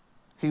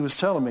 he was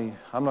telling me,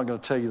 I'm not going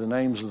to tell you the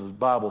names of the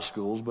Bible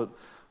schools, but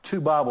 2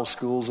 Bible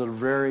schools that are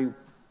very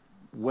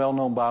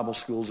well-known Bible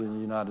schools in the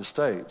United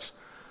States.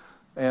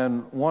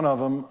 And one of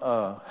them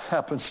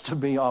happens to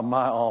be on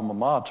my alma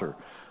mater.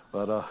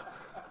 But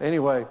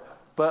anyway,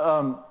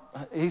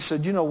 he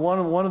said,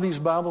 one of these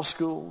Bible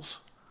schools,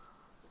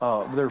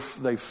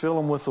 they fill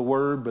them with the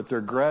Word, but their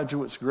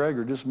graduates, Greg,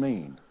 are just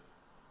mean.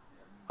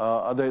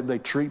 They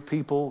treat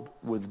people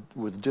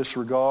with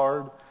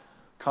disregard,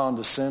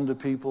 condescend to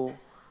people,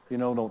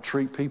 don't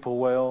treat people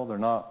well.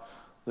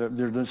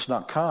 They're just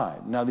not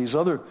kind. Now this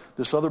other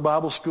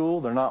Bible school,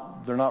 they're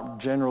not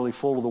generally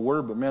full of the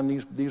Word, but man,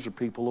 these are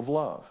people of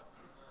love.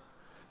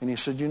 And he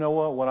said, you know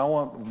what I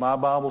want my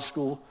Bible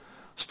school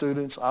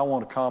students, I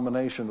want a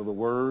combination of the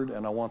Word,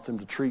 and I want them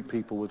to treat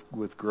people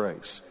with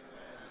grace.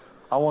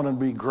 I want them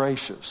to be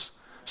gracious.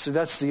 See,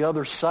 that's the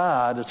other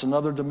side. It's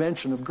another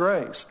dimension of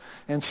grace.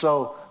 And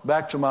so,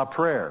 back to my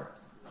prayer.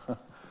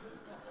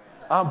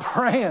 I'm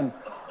praying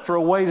for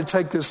a way to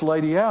take this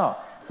lady out.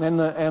 And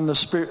I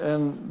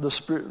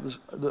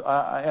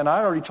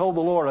already told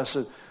the Lord, I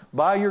said,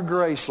 by your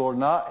grace, Lord,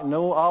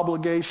 no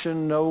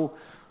obligation, no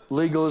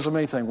legalism,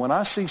 anything. When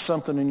I see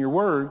something in your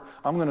word,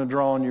 I'm going to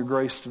draw on your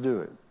grace to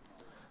do it.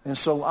 And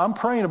so I'm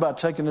praying about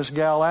taking this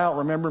gal out.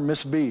 Remember,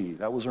 Miss B,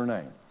 that was her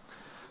name.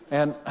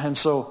 And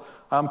so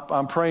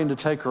I'm praying to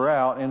take her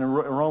out, and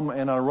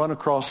I run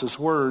across this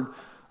word,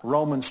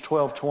 Romans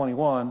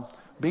 12:21,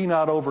 be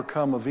not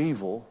overcome of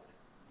evil,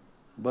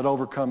 but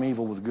overcome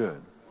evil with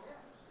good.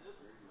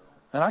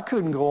 And I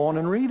couldn't go on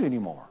and read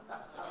anymore.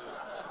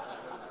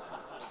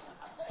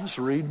 Just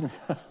reading.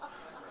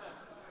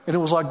 And it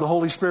was like the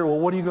Holy Spirit, well,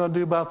 what are you going to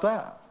do about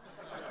that?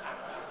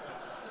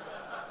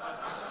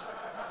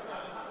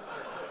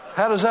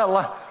 How does that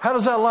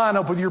line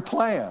up with your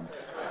plan?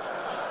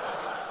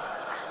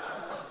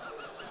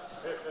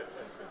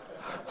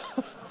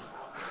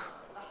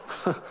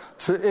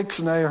 To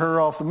ixnay her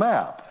off the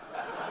map.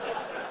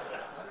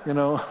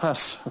 I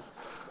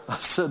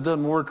said, it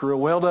doesn't work real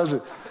well, does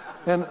it?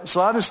 And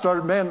so I just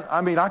started,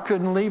 I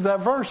couldn't leave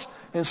that verse.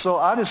 And so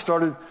I just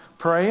started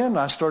praying.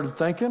 I started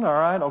thinking, all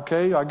right,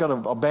 okay, I got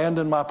to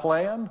abandon my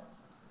plan.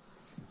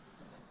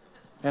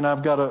 And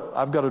I've got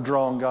to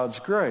draw on God's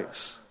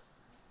grace.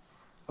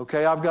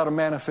 Okay, I've got to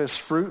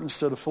manifest fruit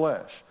instead of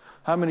flesh.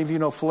 How many of you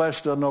know flesh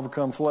doesn't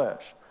overcome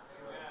flesh?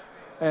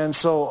 And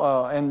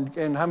so,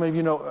 and how many of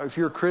you know if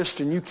you're a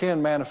Christian, you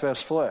can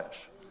manifest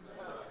flesh?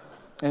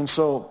 And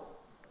so,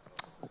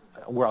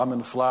 I'm in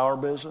the flower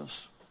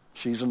business.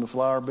 She's in the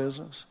flower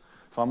business.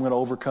 If I'm going to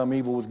overcome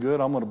evil with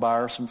good, I'm going to buy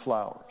her some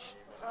flowers.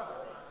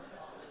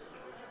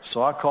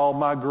 So I called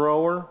my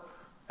grower,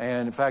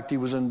 and in fact, he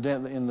was in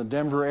the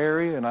Denver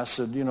area, and I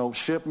said,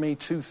 ship me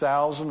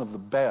 2,000 of the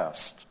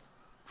best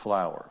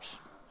flowers.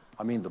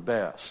 I mean the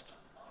best.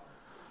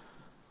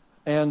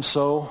 And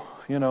so,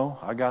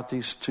 I got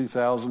these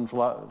 2,000,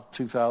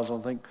 I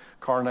think,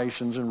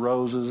 carnations and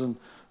roses,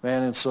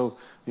 and so,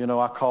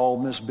 I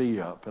called Miss B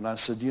up, and I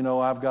said,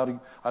 I got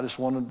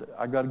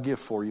a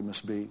gift for you, Miss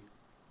B.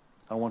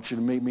 I want you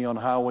to meet me on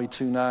Highway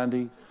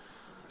 290.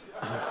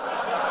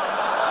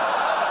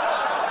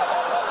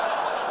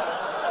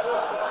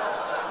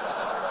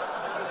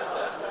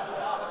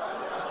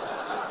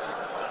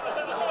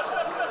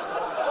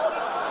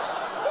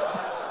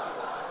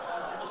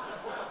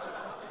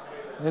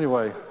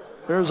 Anyway,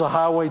 there's a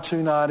Highway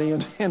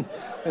 290 in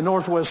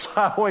Northwest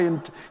Highway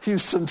in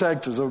Houston,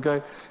 Texas,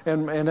 okay?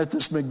 And at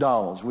this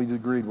McDonald's, we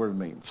agreed where to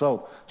meet.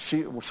 So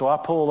I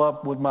pull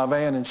up with my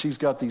van, and she's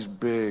got these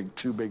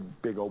two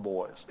big old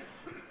boys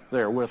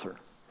there with her.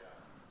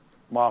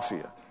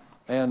 Mafia.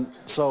 And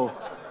so,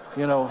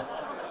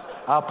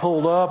 I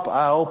pulled up,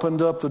 I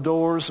opened up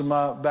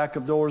the back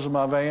of doors of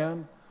my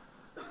van,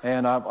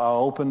 and I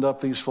opened up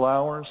these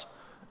flowers,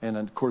 and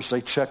of course they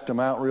checked them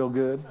out real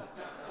good.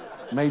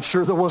 Made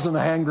sure there wasn't a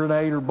hand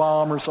grenade or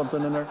bomb or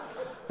something in there.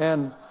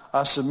 And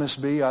I said, Miss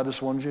B, I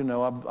just wanted you to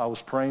know I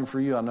was praying for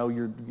you. I know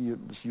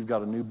you've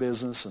got a new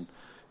business,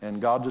 and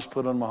God just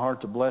put on my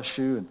heart to bless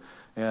you.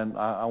 And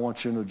I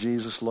want you to know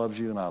Jesus loves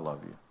you and I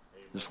love you.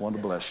 Just wanted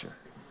to bless you.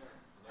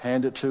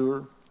 Hand it to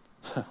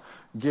her.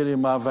 Get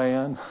in my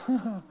van.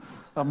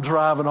 I'm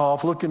driving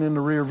off, looking in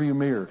the rearview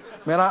mirror.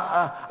 Man,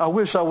 I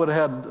wish I would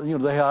have had,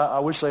 I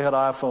wish they had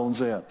iPhones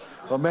then.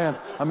 But man,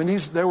 I mean,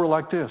 they were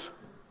like this.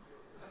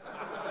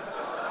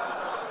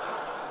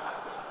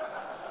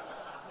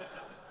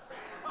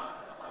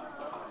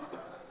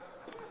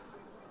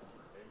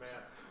 Amen.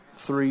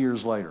 3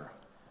 years later,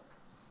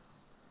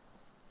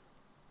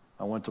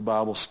 I went to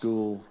Bible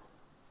school,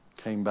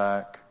 came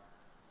back,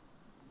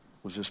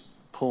 was just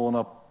pulling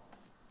up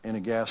in a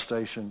gas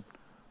station,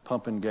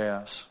 pumping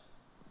gas,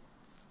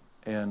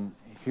 and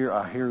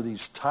I hear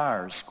these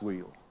tires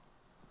squeal.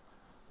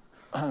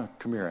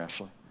 Come here,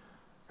 Ashley.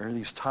 I hear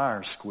these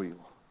tires squeal.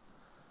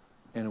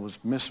 And it was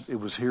Miss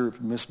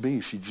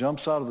B. She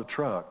jumps out of the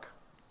truck.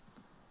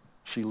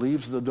 She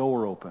leaves the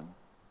door open.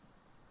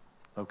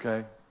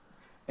 Okay?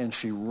 And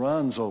she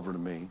runs over to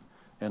me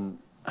and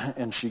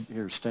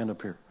here, stand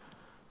up here.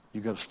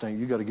 You got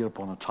to get up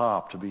on the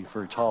top to be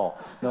very tall.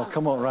 No,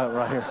 come on,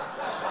 right here.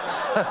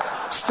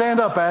 Stand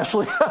up,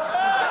 Ashley.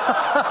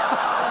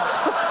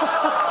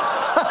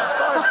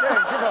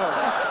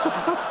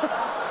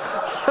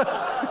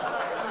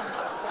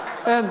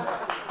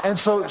 And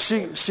so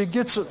she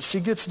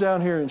gets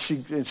down here and she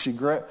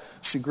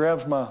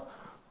grabs my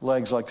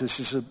legs like this.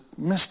 She said,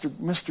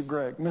 Mr.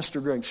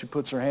 Greg. She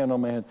puts her hand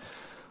on my head.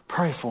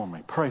 Pray for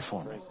me.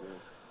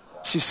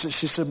 She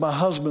said, my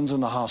husband's in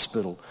the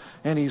hospital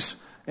and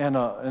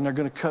they're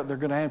going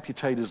to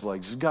amputate his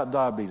legs. He's got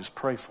diabetes.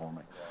 Pray for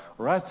me.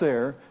 Right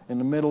there in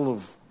the middle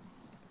of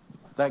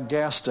that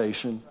gas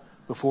station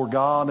before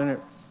God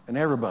and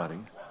everybody.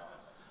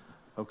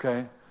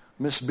 Okay?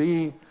 Miss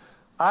B,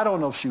 I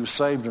don't know if she was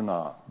saved or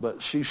not,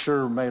 but she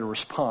sure made a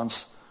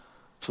response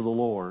to the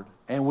Lord.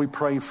 And we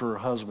prayed for her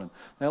husband.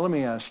 Now let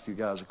me ask you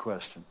guys a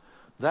question.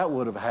 That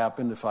would have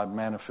happened if I'd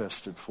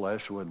manifested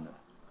flesh, wouldn't it?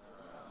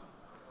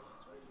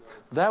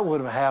 That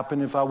would have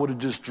happened if I would have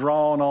just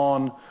drawn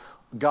on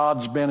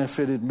God's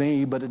benefited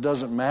me, but it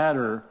doesn't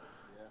matter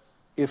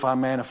if I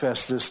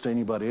manifest this to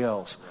anybody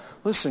else.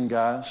 Listen,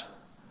 guys.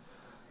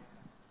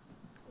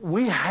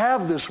 We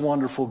have this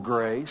wonderful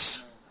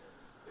grace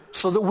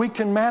so that we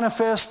can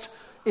manifest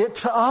it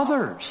to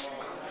others.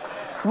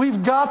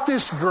 We've got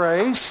this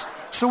grace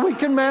so we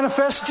can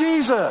manifest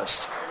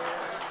Jesus.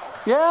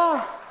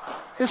 Yeah,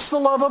 it's the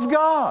love of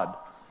God.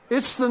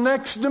 It's the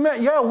next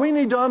dimension. Yeah, we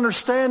need to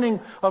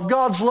understanding of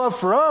God's love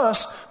for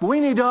us, but we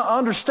need to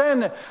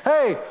understand that,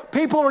 hey,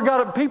 people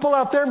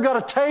out there have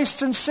got to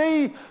taste and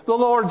see the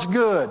Lord's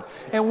good.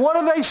 And what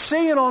are they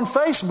seeing on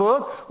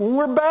Facebook when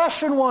we're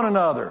bashing one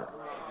another?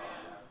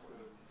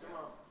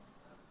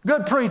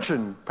 Good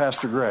preaching,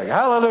 Pastor Greg.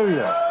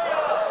 Hallelujah.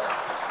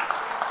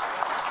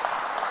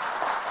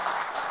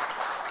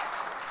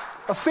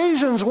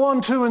 Ephesians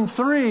 1, 2, and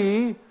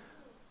 3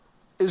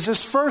 is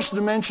this first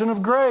dimension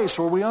of grace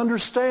where we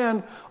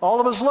understand all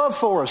of His love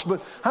for us.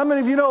 But how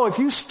many of you know if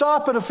you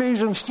stop at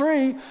Ephesians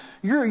 3,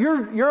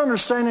 your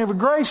understanding of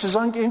grace is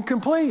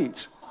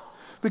incomplete?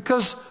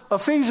 Because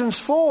Ephesians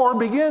 4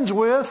 begins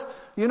with,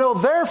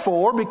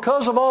 therefore,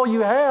 because of all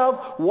you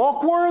have,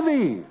 walk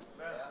worthy.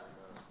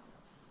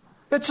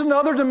 It's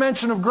another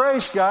dimension of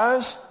grace,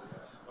 guys.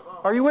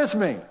 Are you with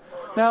me?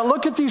 Now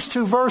look at these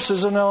two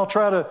verses and I'll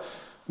try to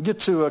get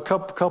to a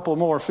couple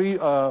more.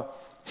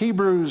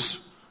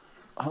 Hebrews,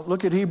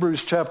 look at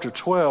Hebrews chapter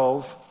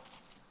 12.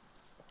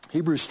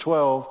 Hebrews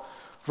 12,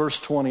 verse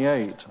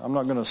 28. I'm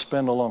not going to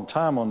spend a long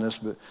time on this,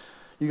 but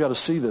you got to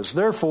see this.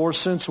 Therefore,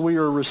 since we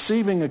are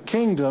receiving a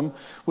kingdom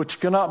which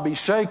cannot be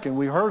shaken,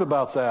 we heard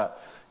about that.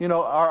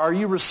 Are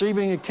you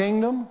receiving a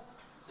kingdom?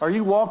 Are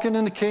you walking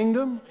in the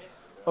kingdom?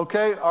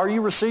 Okay, are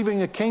you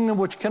receiving a kingdom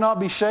which cannot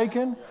be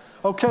shaken?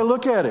 Okay,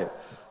 look at it.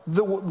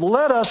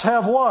 Let us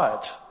have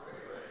what?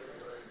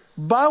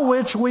 By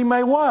which we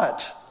may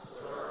what?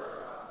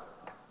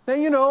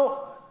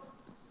 Now,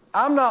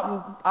 I'm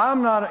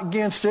not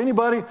against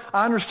anybody.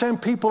 I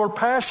understand people are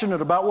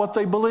passionate about what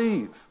they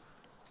believe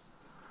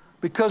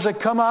because they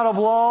come out of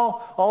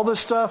law, all this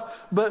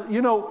stuff. But,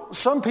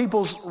 some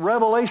people's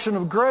revelation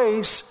of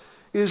grace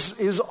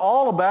is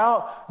all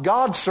about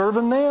God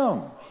serving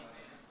them.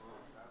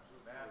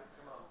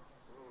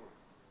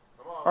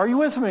 Are you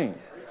with me?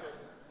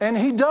 And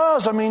He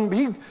does. I mean,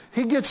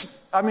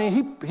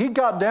 he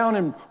got down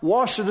and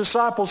washed the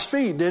disciples'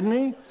 feet, didn't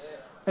He?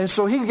 And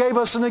so He gave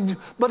us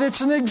but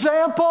it's an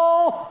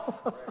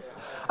example.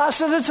 I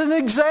said it's an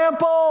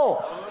example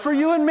for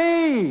you and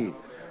me.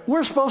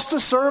 We're supposed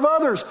to serve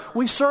others.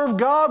 We serve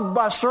God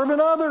by serving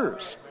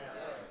others.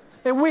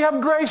 And we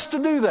have grace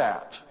to do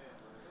that.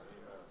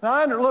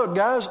 Now, look,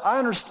 guys,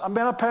 I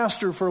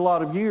pastored for a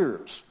lot of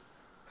years.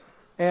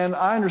 And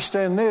I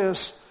understand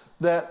this,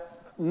 that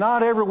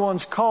not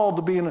everyone's called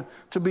to be in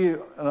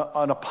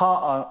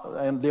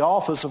the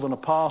office of an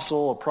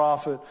apostle, a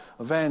prophet,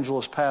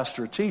 evangelist,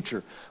 pastor,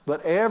 teacher.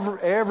 But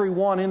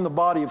everyone in the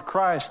body of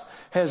Christ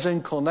has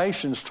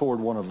inclinations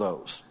toward one of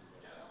those.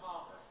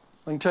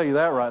 I can tell you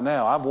that right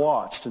now. I've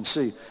watched and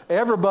see.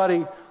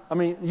 Everybody,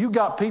 you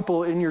got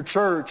people in your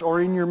church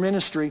or in your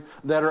ministry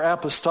that are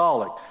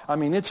apostolic.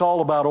 It's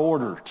all about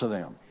order to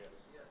them.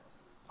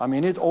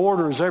 It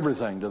orders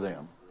everything to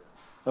them.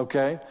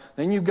 Okay?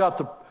 Then you've got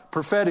the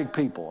prophetic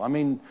people. I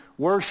mean,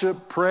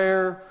 worship,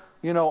 prayer,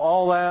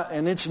 all that,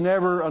 and it's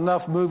never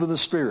enough move of the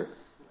Spirit.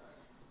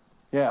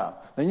 Yeah.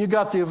 Then you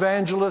got the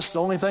evangelists.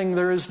 The only thing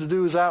there is to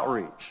do is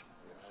outreach.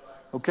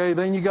 Okay?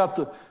 Then you got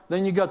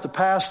the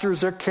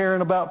pastors. They're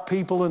caring about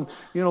people and,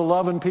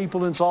 loving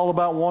people, and it's all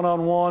about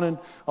one-on-one and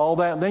all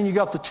that. And then you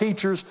got the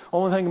teachers.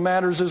 Only thing that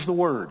matters is the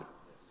Word.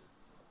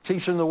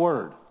 Teaching the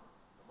Word.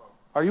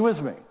 Are you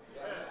with me?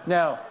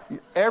 Now,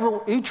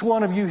 each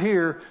one of you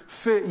here,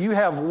 you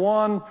have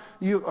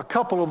a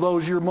couple of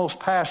those you're most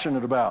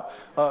passionate about.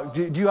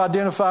 Do you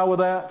identify with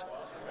that?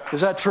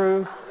 Is that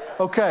true?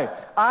 Okay.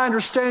 I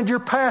understand you're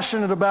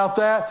passionate about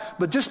that,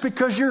 but just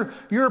because you're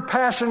a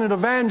passionate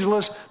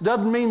evangelist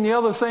doesn't mean the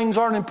other things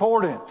aren't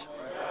important.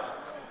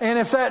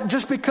 And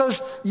just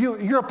because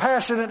you're a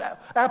passionate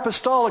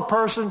apostolic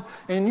person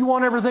and you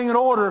want everything in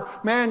order,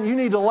 man, you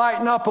need to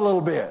lighten up a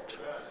little bit.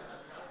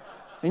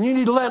 And you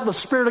need to let the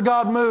Spirit of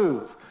God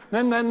move.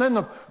 Then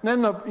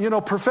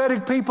the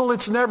prophetic people,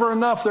 it's never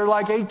enough. They're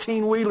like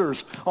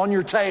 18-wheelers on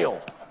your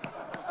tail.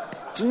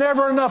 It's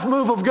never enough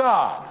move of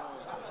God.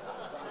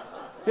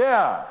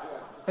 Yeah.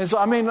 And so,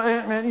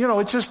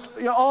 it's just,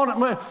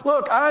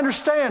 look, I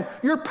understand.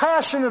 You're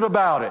passionate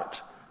about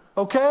it.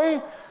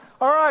 Okay?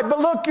 All right, but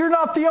look, you're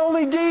not the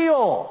only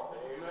deal.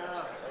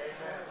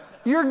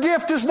 Your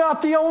gift is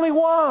not the only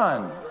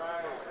one.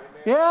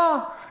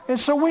 Yeah? And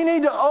so we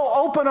need to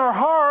open our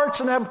hearts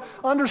and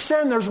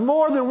understand there's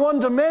more than one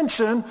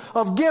dimension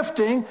of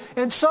gifting.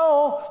 And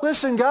so,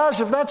 listen,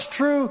 guys, if that's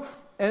true,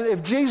 and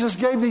if Jesus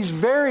gave these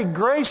very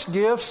grace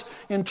gifts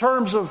in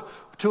terms of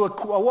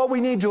what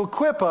we need to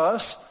equip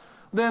us,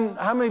 then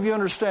how many of you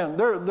understand?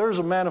 There's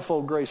a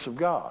manifold grace of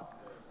God.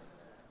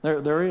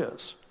 There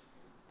is.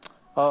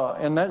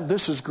 And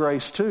this is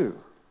grace too.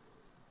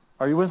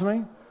 Are you with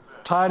me?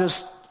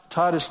 Titus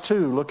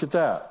 2, look at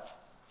that.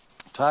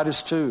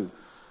 Titus 2.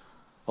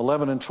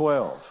 11 and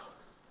 12.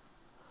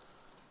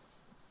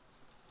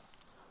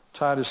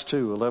 Titus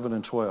 2, 11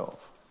 and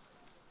 12.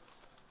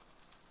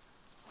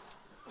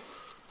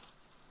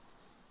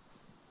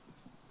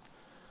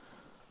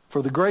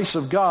 For the grace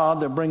of God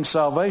that brings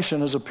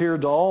salvation has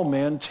appeared to all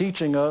men,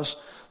 teaching us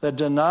that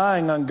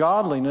denying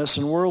ungodliness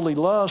and worldly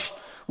lust,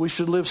 we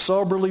should live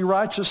soberly,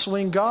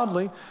 righteously, and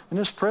godly in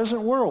this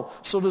present world.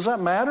 So does that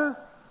matter?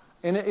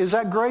 And is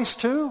that grace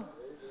too?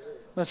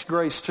 That's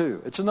grace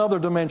too. It's another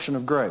dimension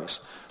of grace.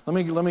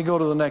 Let me go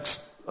to the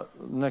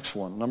next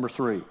one, number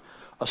 3.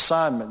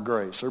 Assignment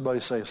grace.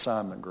 Everybody say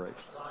assignment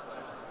grace.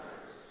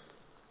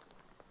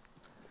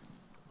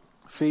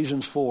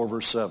 Ephesians 4,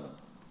 verse 7.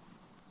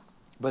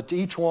 But to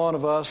each one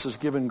of us is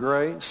given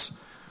grace,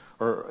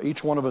 or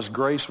each one of us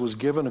grace was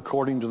given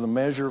according to the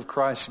measure of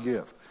Christ's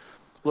gift.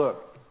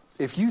 Look,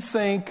 if you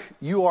think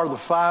you are the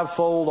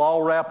fivefold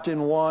all wrapped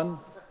in one,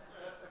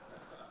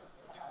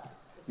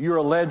 you're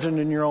a legend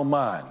in your own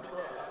mind.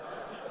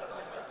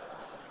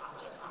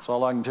 That's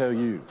all I can tell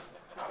you.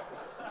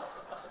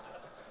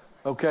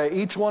 Okay,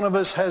 each one of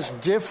us has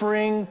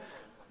differing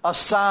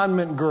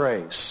assignment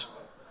grace.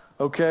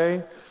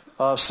 Okay,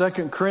 2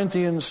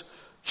 Corinthians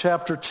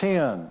chapter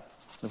 10,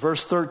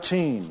 verse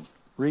 13.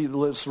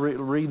 Let's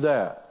read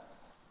that.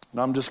 And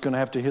I'm just going to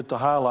have to hit the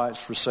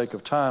highlights for sake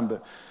of time.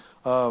 But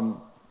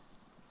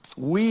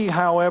we,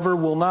 however,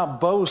 will not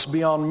boast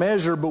beyond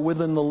measure, but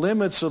within the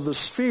limits of the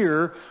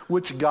sphere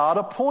which God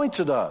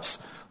appointed us.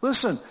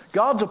 Listen,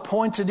 God's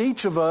appointed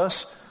each of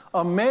us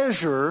a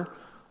measure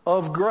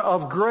of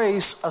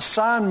grace,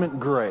 assignment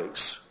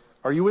grace.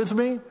 Are you with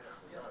me?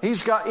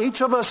 Each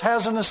of us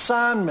has an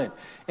assignment.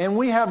 And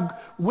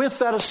with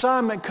that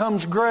assignment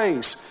comes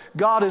grace.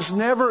 God is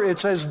never,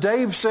 it's as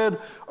Dave said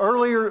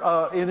earlier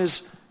in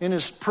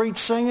his preach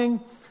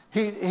singing,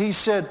 he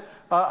said,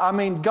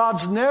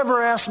 God's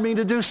never asked me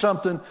to do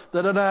something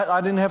that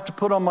I didn't have to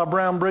put on my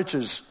brown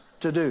britches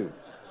to do.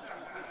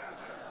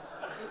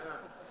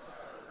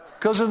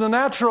 Because in the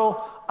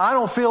natural, I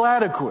don't feel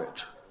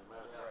adequate.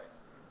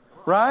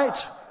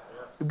 Right?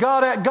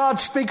 God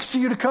speaks to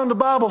you to come to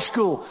Bible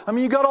school.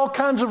 You got all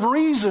kinds of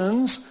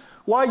reasons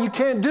why you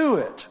can't do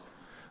it.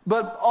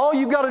 But all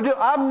you got to do,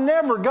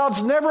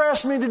 God's never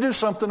asked me to do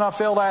something I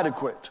felt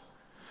adequate.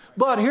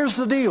 But here's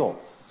the deal.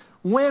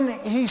 When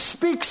He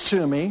speaks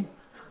to me,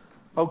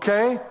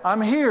 okay,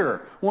 I'm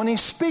here. When He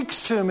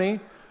speaks to me,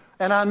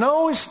 and I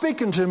know He's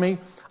speaking to me,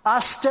 I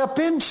step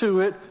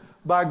into it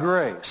by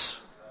grace.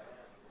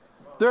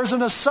 There's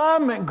an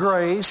assignment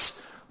grace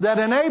that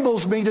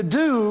enables me to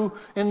do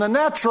in the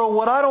natural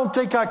what I don't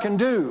think I can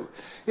do.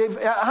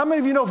 How many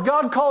of you know if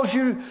God calls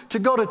you to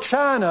go to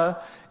China,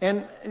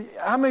 and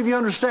how many of you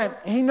understand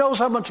He knows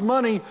how much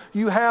money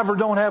you have or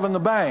don't have in the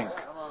bank?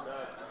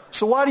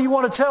 So why do you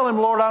want to tell Him,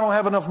 Lord, I don't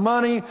have enough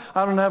money,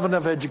 I don't have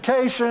enough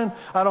education,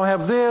 I don't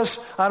have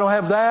this, I don't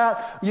have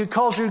that. He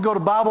calls you to go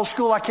to Bible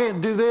school, I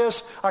can't do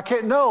this, I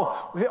can't. No,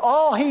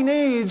 all He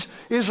needs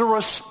is a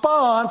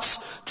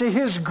response to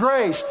His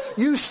grace.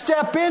 You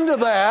step into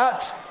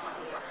that.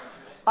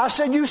 I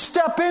said, you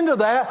step into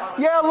that.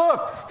 Yeah,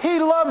 look, He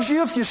loves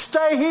you if you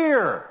stay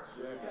here.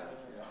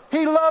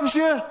 He loves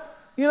you,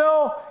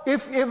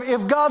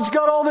 if God's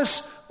got all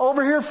this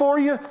over here for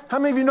you, how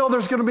many of you know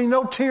there's going to be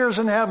no tears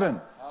in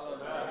heaven?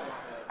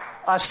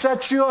 I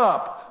set you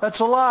up. That's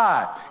a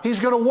lie. He's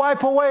going to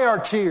wipe away our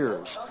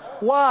tears.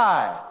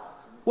 Why?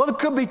 Well, it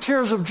could be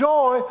tears of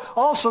joy.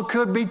 Also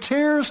could be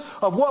tears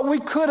of what we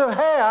could have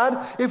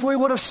had if we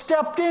would have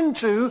stepped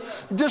into,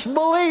 just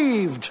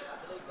believed.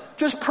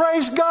 Just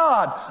praise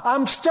God.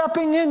 I'm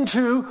stepping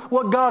into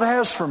what God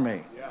has for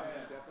me.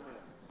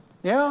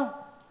 Yeah?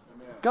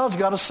 God's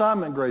got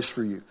assignment grace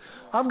for you.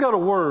 I've got a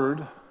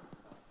word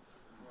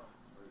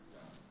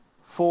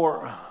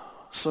for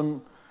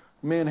some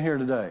men here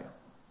today.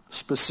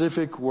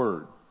 Specific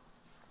word.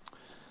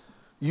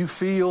 You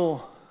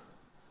feel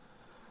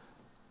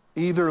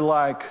either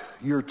like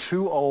you're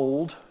too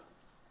old,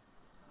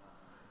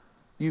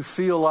 you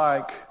feel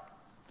like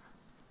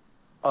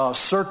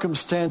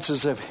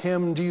circumstances have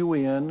hemmed you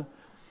in,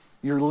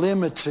 you're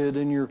limited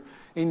in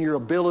your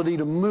ability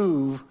to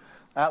move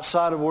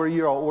outside of where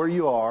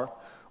you are,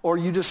 or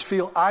you just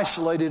feel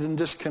isolated and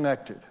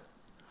disconnected.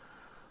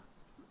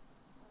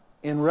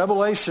 In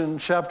Revelation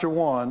chapter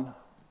 1,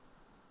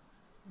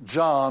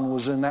 John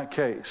was in that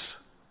case,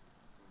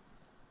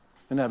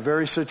 in that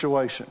very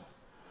situation.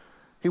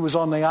 He was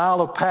on the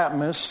Isle of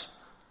Patmos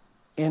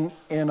in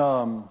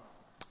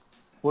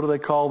what do they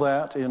call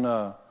that?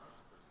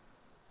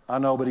 I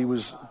know, but he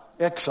was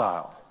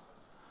exile.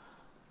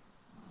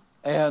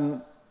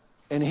 And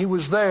he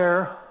was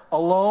there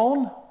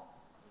alone,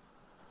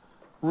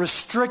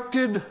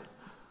 restricted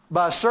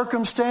by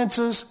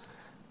circumstances,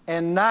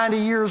 and 90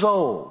 years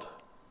old.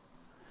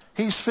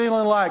 He's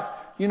feeling like,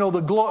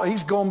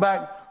 he's going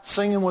back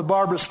singing with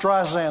Barbra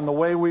Streisand, The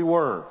Way We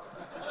Were.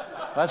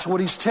 That's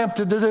what he's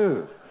tempted to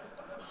do.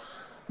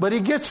 But he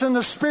gets in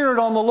the Spirit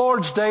on the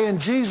Lord's Day, and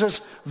Jesus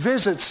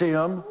visits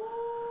him.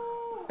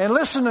 And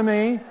listen to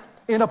me,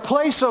 in a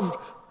place of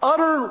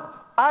utter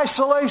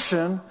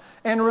isolation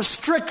and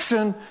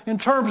restriction in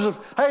terms of,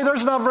 hey,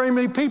 there's not very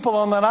many people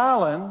on that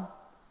island.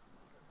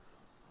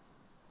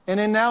 And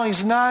then now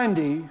he's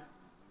 90.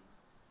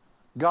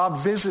 God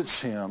visits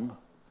him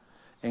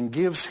and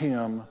gives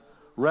him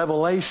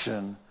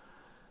revelation.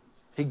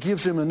 He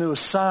gives him a new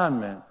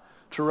assignment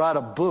to write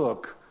a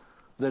book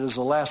that is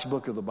the last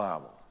book of the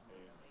Bible.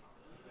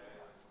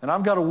 And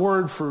I've got a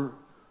word for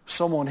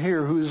someone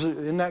here who is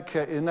in that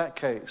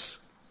case.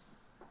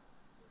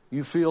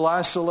 You feel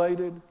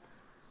isolated.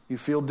 You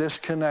feel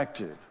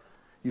disconnected.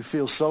 You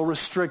feel so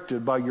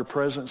restricted by your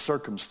present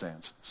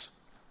circumstances.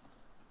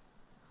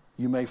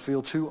 You may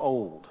feel too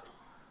old.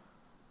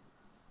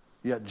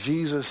 Yet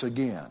Jesus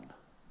again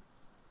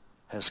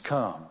has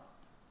come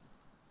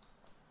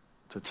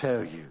to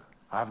tell you,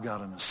 I've got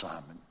an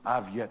assignment.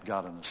 I've yet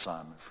got an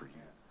assignment for you.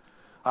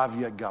 I've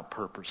yet got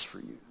purpose for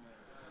you.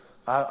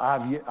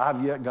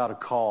 I've yet got a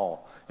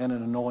call and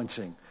an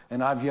anointing,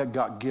 and I've yet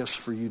got gifts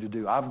for you to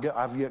do.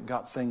 I've yet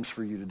got things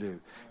for you to do.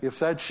 If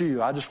that's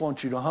you, I just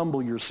want you to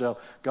humble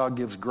yourself. God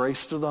gives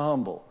grace to the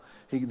humble.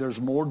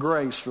 There's more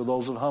grace for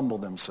those that humble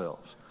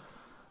themselves.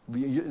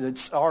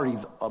 It's already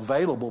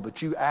available,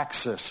 but you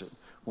access it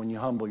when you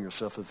humble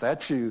yourself. If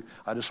that's you,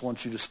 I just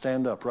want you to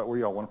stand up right where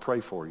you are. I want to pray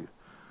for you.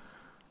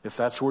 If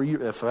that's where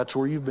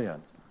you've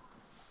been,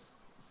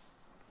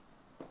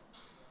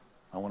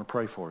 I want to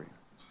pray for you.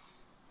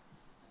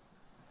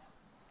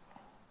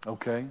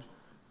 Okay?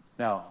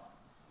 Now,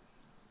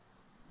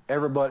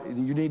 everybody,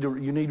 you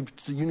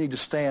need to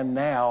stand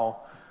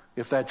now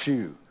if that's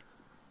you.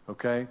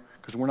 Okay?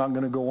 Because we're not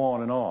going to go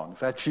on and on.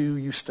 If that's you,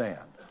 you stand.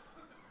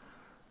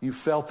 You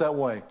felt that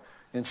way.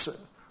 And so,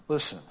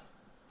 listen,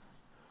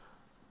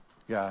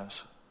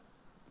 guys,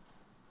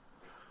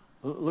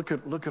 look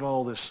at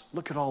all this.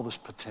 Look at all this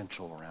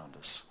potential around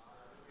us.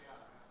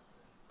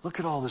 Look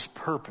at all this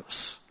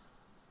purpose.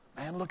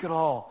 Man, look at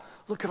all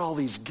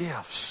these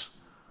gifts.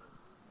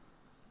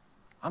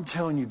 I'm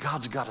telling you,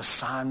 God's got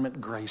assignment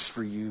grace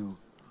for you.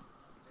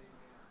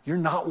 You're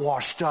not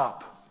washed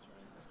up.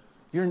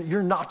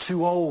 You're not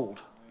too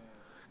old.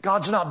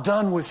 God's not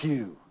done with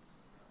you.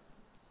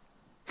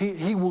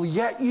 He will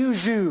yet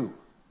use you.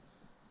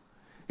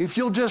 If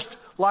you'll just,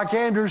 like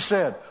Andrew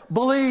said,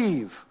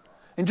 believe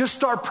and just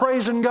start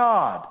praising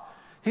God.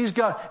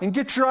 And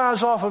get your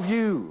eyes off of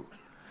you.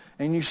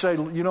 And you say,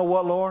 you know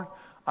what, Lord?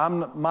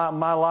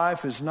 My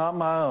life is not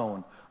my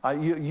own.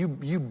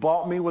 You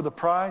bought me with a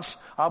price.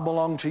 I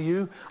belong to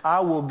you. I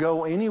will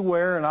go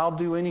anywhere and I'll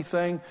do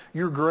anything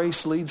your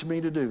grace leads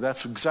me to do.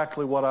 That's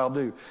exactly what I'll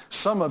do.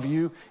 Some of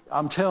you,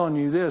 I'm telling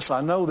you this,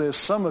 I know this,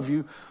 some of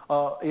you,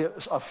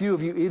 a few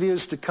of you, it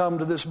is to come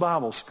to this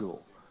Bible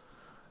school.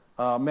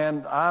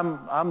 Man,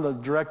 I'm the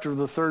director of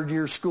the third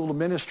year school of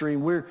ministry,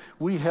 and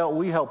we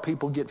help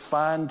people get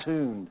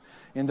fine-tuned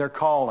in their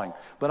calling.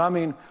 But I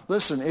mean,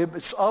 listen,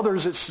 it's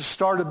others it's to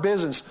start a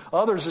business.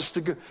 Others it's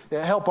to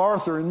help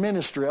Arthur in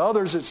ministry.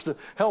 Others it's to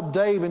help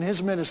Dave in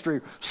his ministry.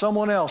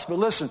 Someone else. But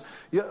listen,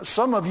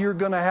 some of you are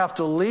going to have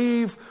to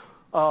leave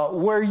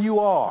where you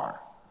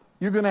are.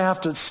 You're going to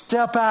have to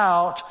step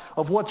out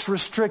of what's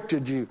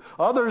restricted you.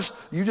 Others,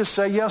 you just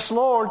say, yes,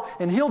 Lord,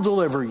 and he'll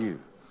deliver you.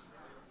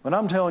 But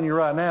I'm telling you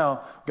right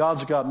now,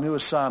 God's got new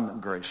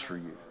assignment grace for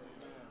you.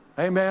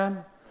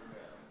 Amen?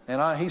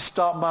 And he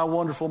stopped my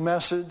wonderful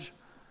message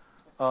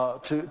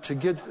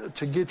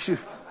to get you.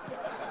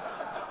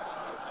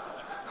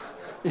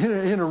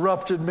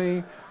 Interrupted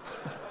me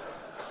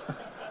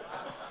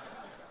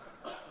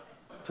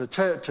to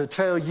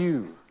tell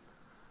you,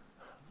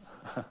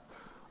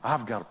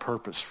 I've got a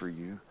purpose for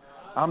you.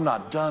 I'm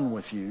not done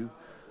with you.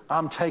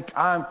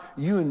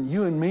 You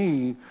and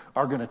me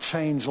are going to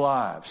change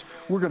lives.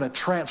 We're going to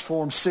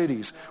transform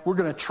cities. We're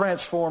going to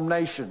transform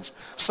nations.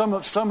 Some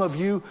of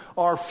you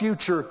are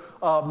future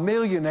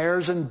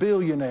millionaires and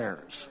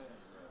billionaires.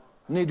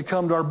 You need to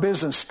come to our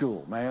business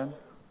school, man.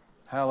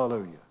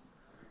 Hallelujah.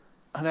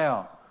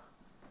 Now,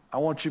 I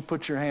want you to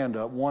put your hand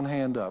up, one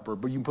hand up, or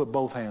you can put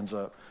both hands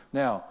up.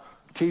 Now,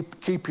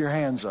 keep your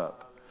hands up.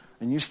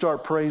 And you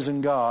start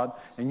praising God,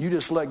 and you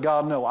just let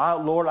God know,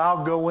 Lord,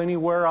 I'll go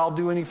anywhere, I'll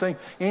do anything.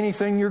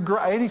 Anything you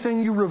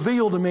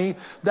reveal to me,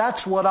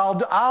 that's what I'll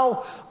do.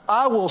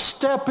 I will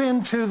step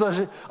into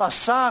the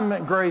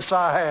assignment grace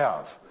I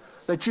have,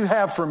 that you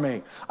have for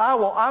me.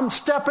 I'm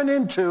stepping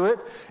into it,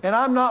 and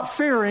I'm not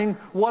fearing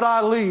what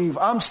I leave.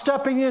 I'm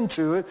stepping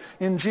into it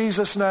in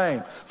Jesus'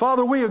 name.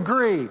 Father, we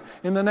agree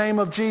in the name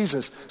of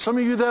Jesus. Some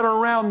of you that are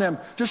around them,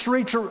 just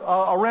reach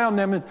around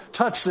them and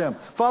touch them.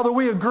 Father,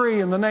 we agree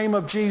in the name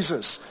of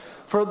Jesus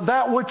for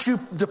that which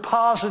you've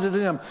deposited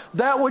in them,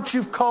 that which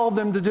you've called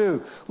them to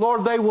do.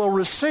 Lord, they will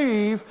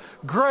receive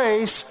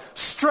grace,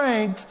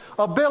 strength,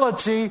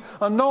 ability,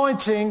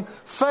 anointing,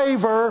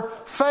 favor,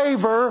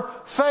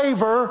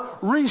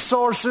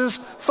 resources,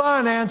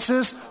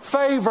 finances,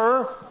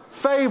 favor.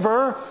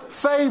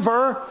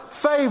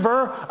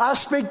 I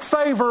speak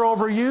favor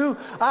over you.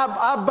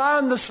 I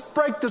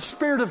break the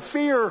spirit of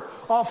fear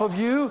off of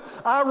you.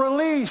 I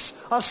release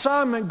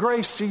assignment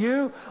grace to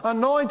you,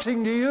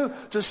 anointing to you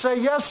to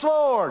say, yes,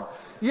 Lord.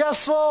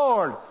 Yes,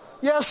 Lord.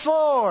 Yes,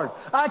 Lord.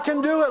 I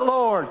can do it,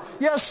 Lord.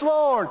 Yes,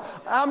 Lord.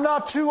 I'm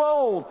not too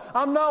old.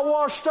 I'm not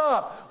washed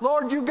up.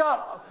 Lord, you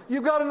got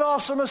an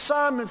awesome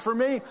assignment for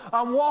me.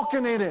 I'm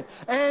walking in it.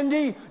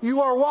 Andy,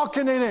 you are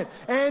walking in it.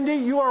 Andy,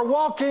 you are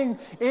walking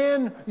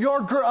in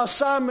your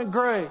assignment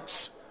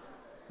grace.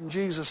 In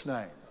Jesus'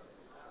 name.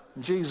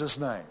 In Jesus'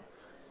 name.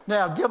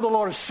 Now, give the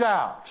Lord a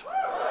shout.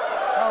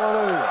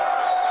 Hallelujah.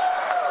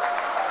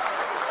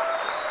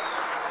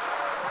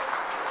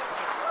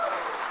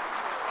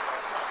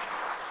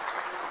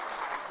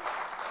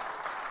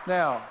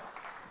 Now,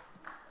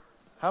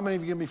 how many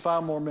of you give me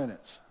 5 more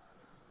minutes?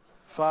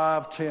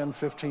 5, 10,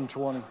 15,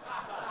 20.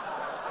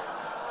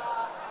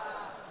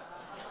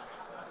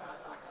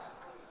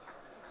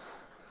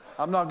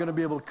 I'm not going to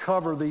be able to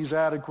cover these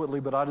adequately,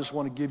 but I just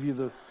want to give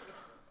you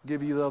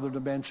the other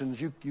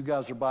dimensions. You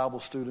guys are Bible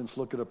students.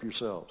 Look it up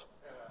yourselves.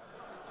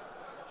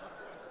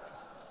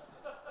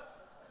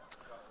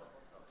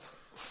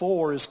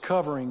 4 is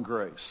covering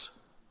grace.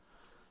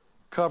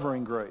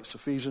 Covering grace.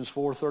 Ephesians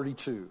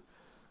 4:32.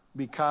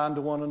 Be kind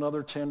to one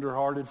another,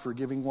 tenderhearted,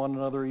 forgiving one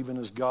another, even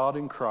as God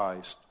in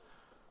Christ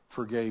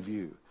forgave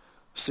you.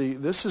 See,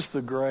 this is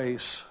the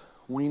grace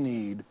we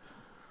need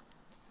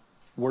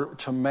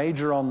to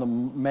major on the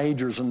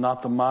majors and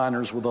not the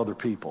minors with other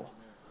people.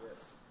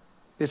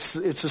 It's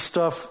the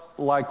stuff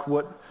like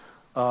what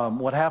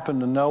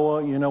happened to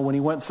Noah, when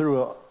he went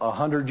through a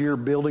 100-year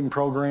building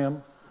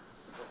program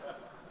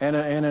and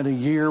in a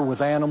year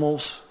with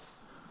animals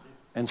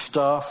and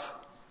stuff.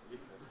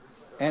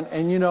 And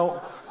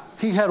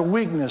he had a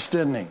weakness,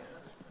 didn't he?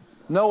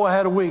 Noah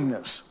had a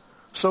weakness.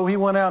 So he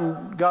went out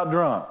and got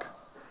drunk.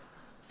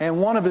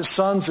 And one of his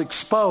sons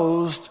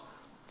exposed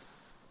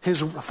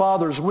his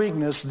father's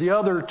weakness. The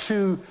other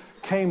 2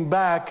 came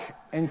back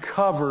and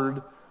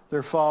covered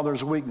their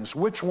father's weakness.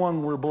 Which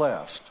one were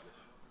blessed?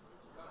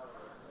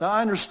 Now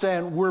I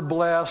understand we're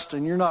blessed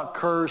and you're not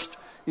cursed.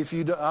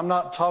 I'm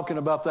not talking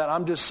about that.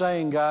 I'm just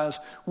saying, guys,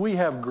 we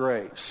have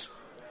grace.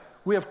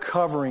 We have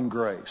covering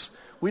grace.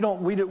 We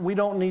don't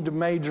need to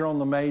major on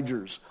the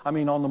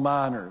on the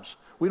minors.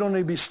 We don't need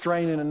to be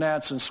straining at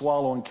gnats and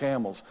swallowing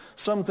camels.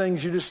 Some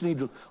things you just need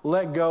to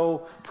let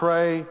go,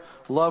 pray,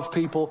 love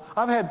people.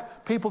 I've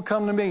had people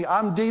come to me.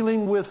 I'm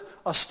dealing with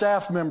a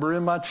staff member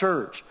in my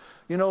church.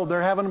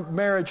 They're having a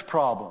marriage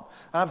problem.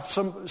 I have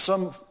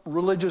some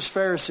religious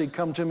Pharisee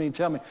come to me and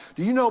tell me,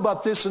 do you know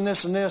about this and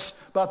this and this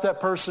about that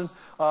person?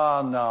 No,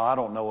 I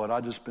don't know it.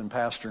 I've just been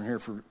pastoring here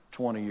for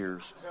 20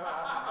 years.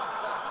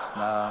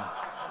 Nah,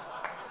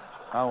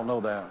 I don't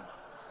know that.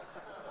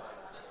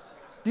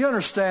 Do you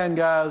understand,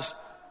 guys?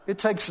 It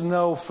takes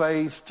no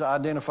faith to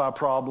identify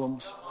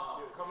problems.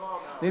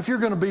 If you're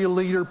going to be a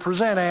leader,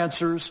 present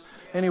answers.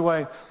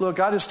 Anyway, look,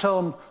 I just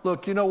tell them,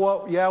 look, you know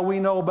what? Yeah, we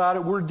know about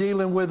it. We're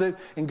dealing with it,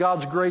 and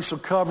God's grace will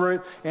cover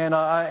it.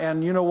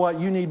 And you know what?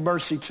 You need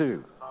mercy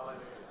too.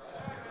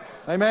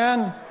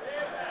 Amen?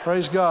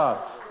 Praise God.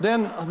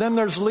 Then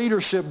there's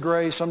leadership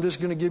grace. I'm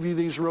just going to give you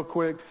these real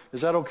quick.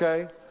 Is that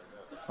okay?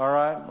 All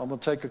right. I'm going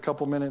to take a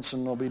couple minutes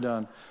and we'll be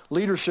done.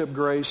 Leadership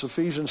grace,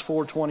 Ephesians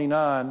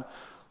 4:29.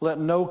 let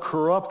no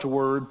corrupt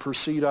word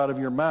proceed out of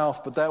your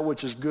mouth, but that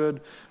which is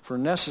good for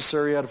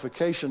necessary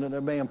edification, and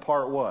it may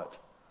impart what?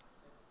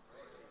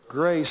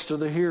 Grace to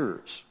the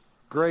hearers.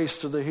 Grace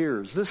to the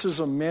hearers. This is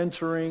a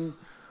mentoring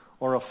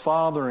or a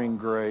fathering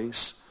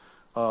grace,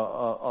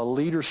 a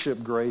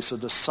leadership grace, a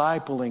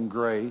discipling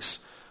grace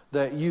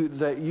that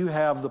you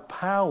have the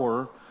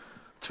power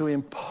to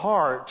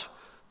impart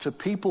to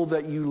people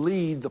that you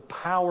lead, the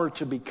power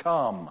to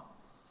become.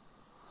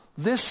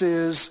 This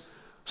is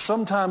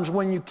sometimes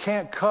when you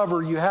can't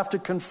cover, you have to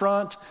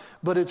confront,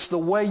 but it's the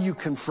way you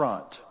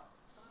confront.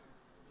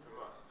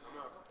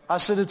 I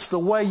said it's the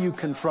way you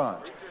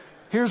confront.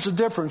 Here's the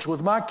difference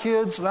with my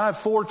kids, and I have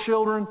 4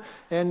 children,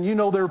 and you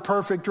know they're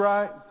perfect,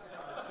 right?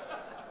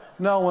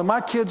 No, when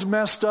my kids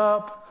messed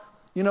up,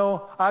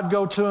 I'd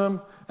go to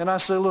them and I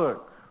say,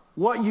 look,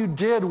 what you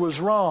did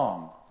was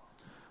wrong,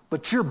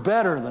 but you're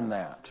better than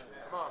that.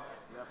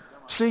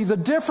 See, the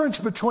difference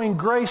between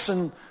grace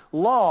and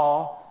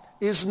law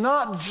is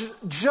not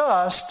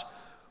just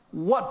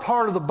what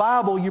part of the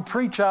Bible you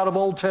preach out of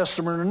Old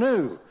Testament or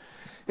New.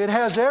 It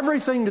has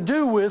everything to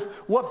do with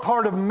what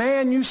part of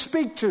man you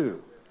speak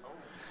to.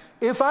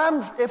 If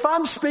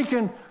I'm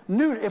speaking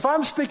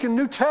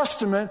New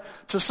Testament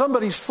to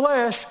somebody's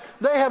flesh,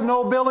 they have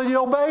no ability to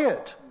obey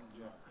it.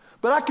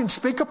 But I can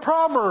speak a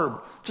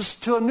proverb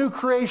to a new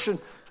creation,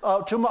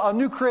 to a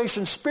new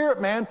creation spirit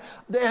man,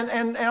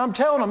 and I'm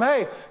telling them,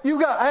 hey,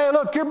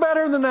 look, you're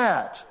better than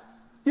that.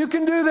 You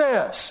can do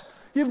this.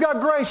 You've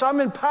got grace. I'm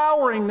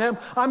empowering them.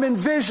 I'm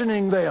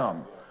envisioning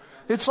them.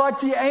 It's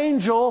like the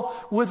angel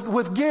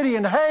with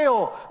Gideon.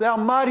 Hail, thou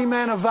mighty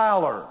man of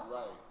valor.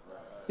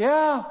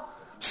 Yeah.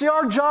 See,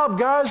 our job,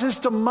 guys, is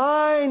to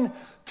mine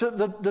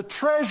the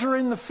treasure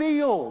in the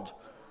field.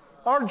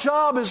 Our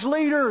job as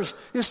leaders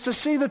is to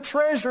see the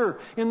treasure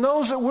in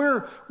those that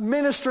we're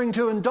ministering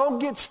to, and don't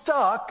get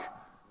stuck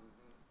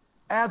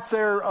at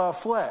their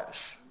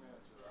flesh.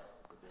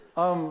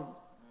 2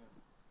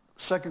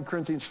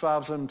 Corinthians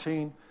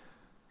 5:17,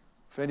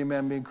 if any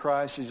man be in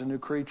Christ, he's a new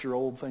creature.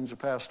 Old things are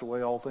passed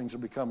away, all things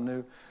have become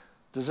new.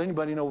 Does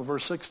anybody know what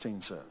verse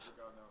 16 says?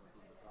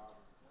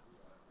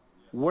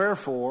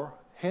 Wherefore,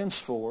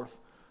 henceforth,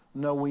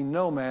 know we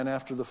no man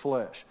after the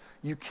flesh.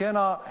 You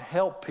cannot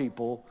help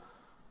people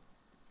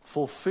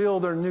fulfill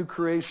their new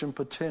creation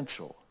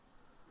potential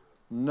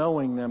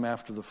knowing them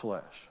after the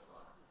flesh.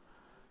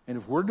 And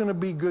if we're going to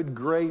be good,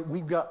 great,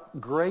 we've got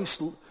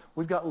grace,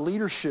 we've got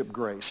leadership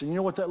grace. And you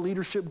know what that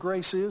leadership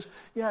grace is?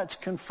 Yeah, it's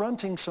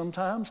confronting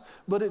sometimes,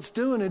 but it's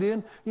doing it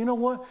in, you know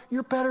what?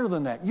 You're better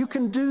than that. You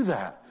can do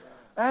that.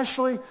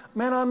 Ashley,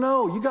 man, I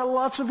know, you got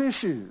lots of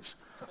issues.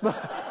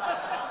 But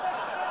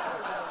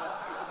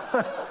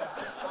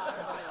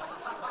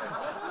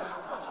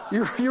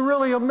you're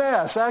really a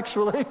mess,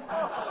 actually.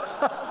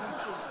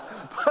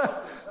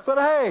 But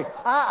hey,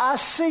 I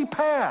see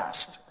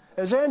past.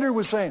 As Andrew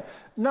was saying,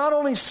 not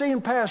only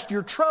seeing past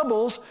your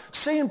troubles,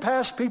 seeing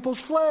past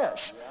people's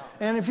flesh.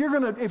 And if you're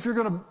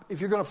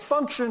gonna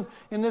function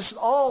in this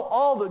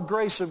all the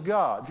grace of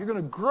God, if you're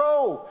gonna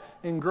grow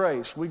in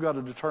grace, we've got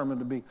to determine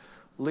to be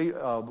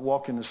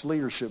walk in this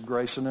leadership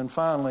grace. And then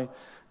finally,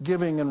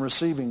 giving and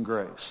receiving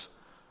grace.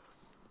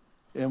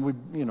 And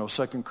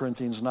 2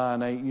 Corinthians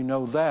 9:8, you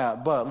know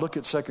that. But look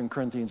at 2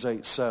 Corinthians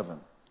 8:7.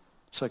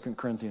 2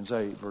 Corinthians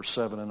 8, verse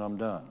 7, and I'm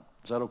done.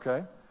 Is that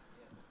okay?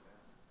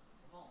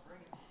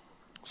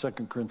 2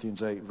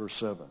 Corinthians 8, verse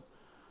 7.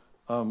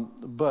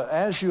 But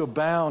as you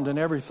abound in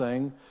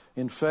everything,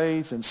 in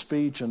faith, in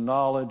speech, and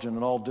knowledge, and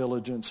in all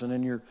diligence, and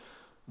in your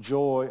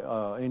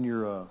joy, in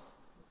your,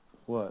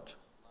 what?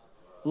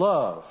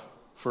 Love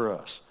for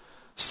us.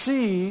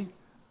 See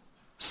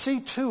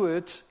to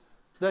it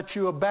that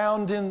you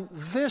abound in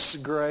this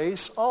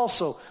grace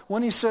also.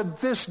 When he said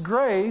this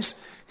grace,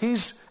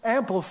 he's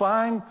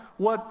amplifying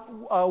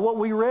what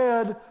we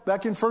read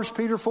back in 1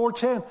 Peter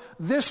 4:10.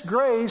 This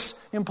grace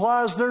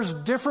implies there's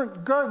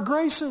different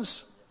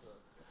graces.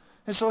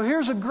 And so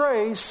here's a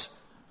grace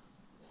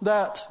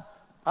that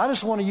I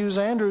just want to use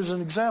Andrew as an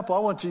example. I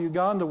went to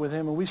Uganda with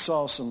him and we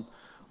saw some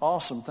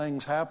awesome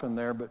things happen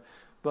there.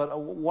 But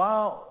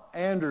while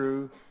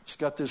Andrew's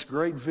got this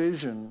great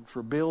vision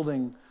for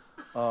building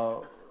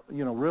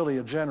really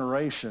a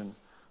generation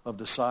of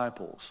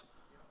disciples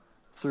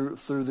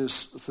through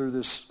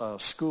this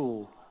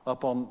school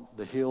up on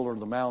the hill or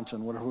the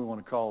mountain, whatever we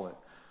want to call it.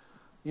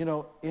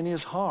 In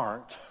his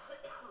heart,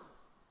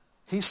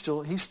 he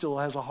still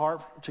has a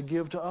heart to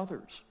give to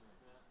others.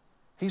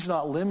 He's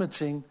not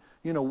limiting,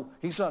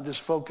 he's not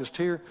just focused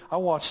here. I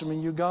watched him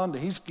in Uganda.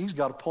 He's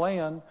got a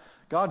plan.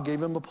 God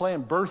gave him a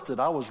plan, birthed it.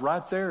 I was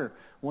right there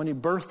when he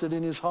birthed it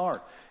in his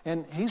heart.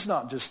 And he's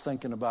not just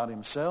thinking about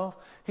himself.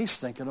 He's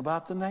thinking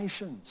about the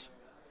nations.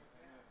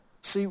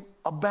 See,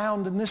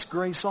 abound in this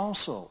grace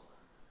also,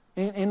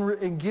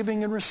 in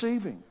giving and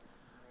receiving.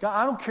 God,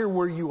 I don't care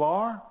where you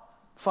are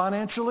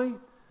financially.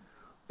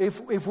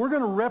 If we're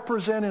going to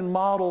represent and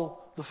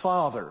model the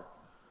Father,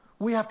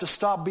 we have to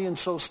stop being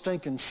so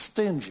stinking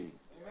stingy.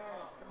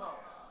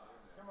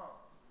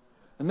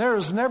 And there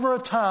is never a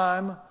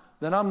time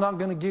that I'm not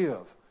going to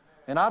give.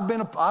 And I've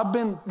been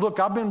broke,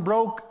 I've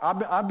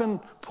been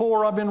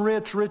poor, I've been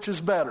rich. Rich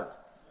is better.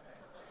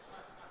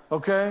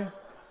 Okay?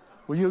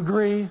 Will you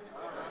agree?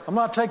 I'm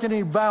not taking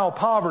any vow of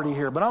poverty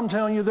here, but I'm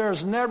telling you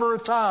there's never a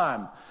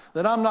time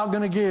that I'm not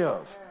going to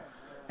give.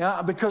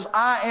 Because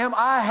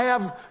I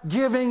have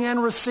giving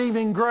and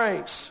receiving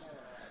grace.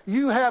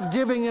 You have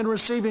giving and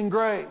receiving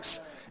grace.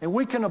 And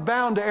we can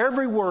abound to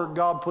every word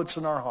God puts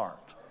in our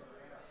heart.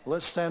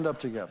 Let's stand up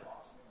together.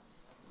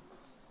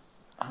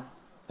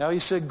 Now he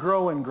said,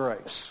 grow in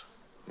grace.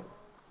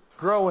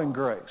 Grow in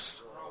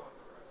grace.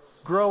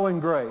 Grow in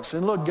grace.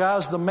 And look,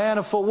 guys, the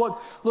manifold.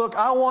 Look,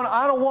 I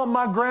don't want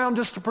my ground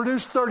just to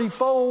produce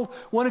 30-fold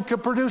when it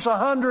could produce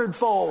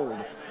 100-fold.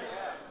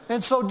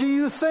 And so do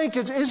you think,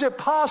 is it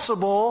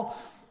possible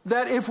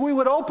that if we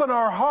would open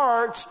our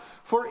hearts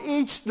for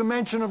each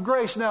dimension of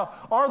grace? Now,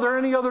 are there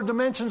any other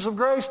dimensions of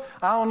grace?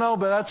 I don't know,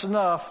 but that's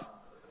enough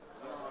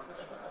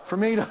for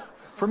me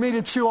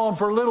to chew on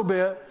for a little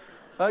bit.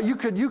 You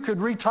could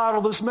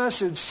retitle this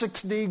message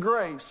 6D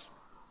Grace.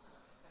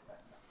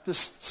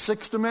 Just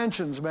 6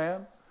 dimensions,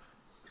 man.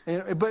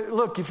 But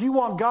look, if you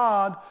want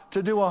God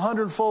to do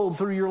 100-fold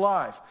through your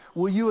life,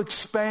 will you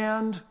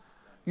expand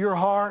your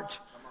heart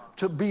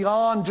to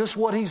beyond just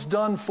what he's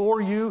done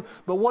for you,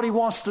 but what he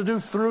wants to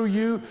do through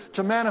you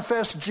to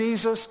manifest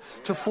Jesus,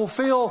 to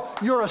fulfill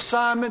your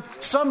assignment?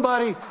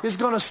 Somebody is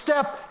going to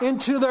step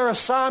into their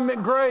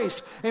assignment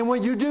grace. And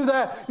when you do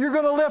that, you're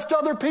going to lift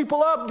other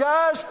people up,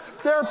 guys.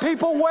 There are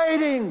people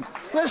waiting.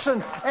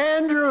 Listen,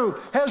 Andrew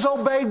has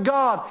obeyed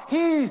God.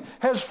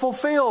 He's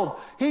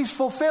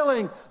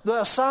fulfilling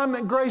the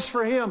assignment grace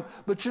for him.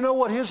 But you know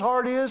what his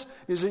heart is?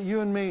 Is that you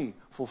and me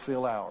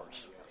fulfill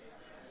ours.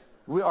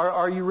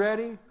 Are you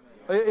ready?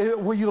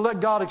 Will you let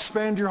God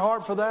expand your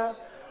heart for that?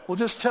 Well,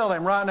 just tell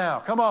him right now.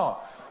 Come on.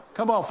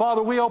 Come on.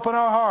 Father, we open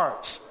our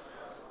hearts.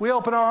 We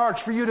open our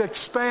hearts for you to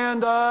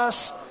expand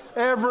us,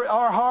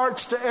 our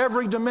hearts to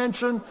every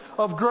dimension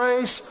of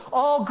grace.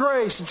 All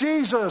grace.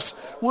 Jesus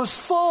was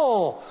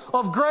full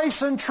of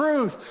grace and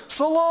truth.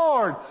 So,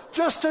 Lord,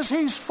 just as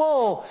he's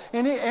full,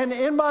 and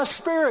in my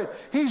spirit,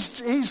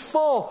 he's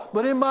full,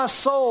 but in my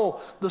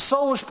soul, the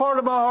soulish part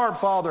of my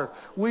heart, Father,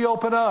 we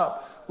open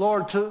up,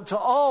 Lord, to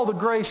all the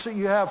grace that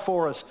you have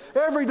for us,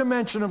 every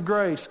dimension of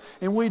grace.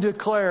 And we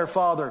declare,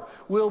 Father,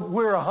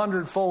 we're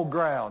 100-fold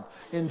ground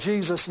in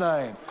Jesus'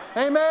 name.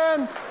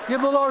 Amen. Give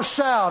the Lord a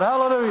shout.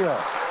 Hallelujah.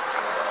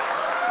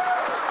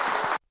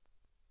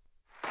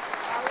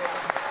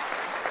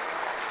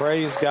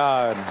 Praise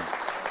God.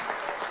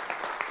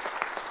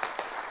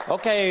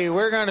 Okay,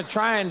 we're going to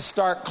try and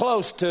start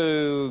close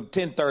to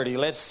 10:30.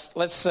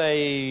 Let's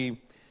say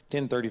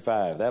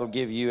 10:35. That'll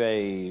give you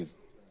a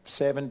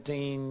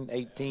 17,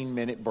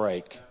 18-minute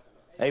break.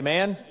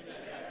 Amen?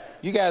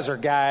 You guys are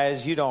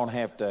guys. You don't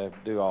have to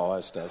do all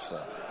that stuff.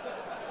 So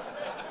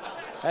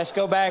let's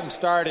go back and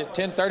start at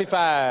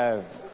 10:35.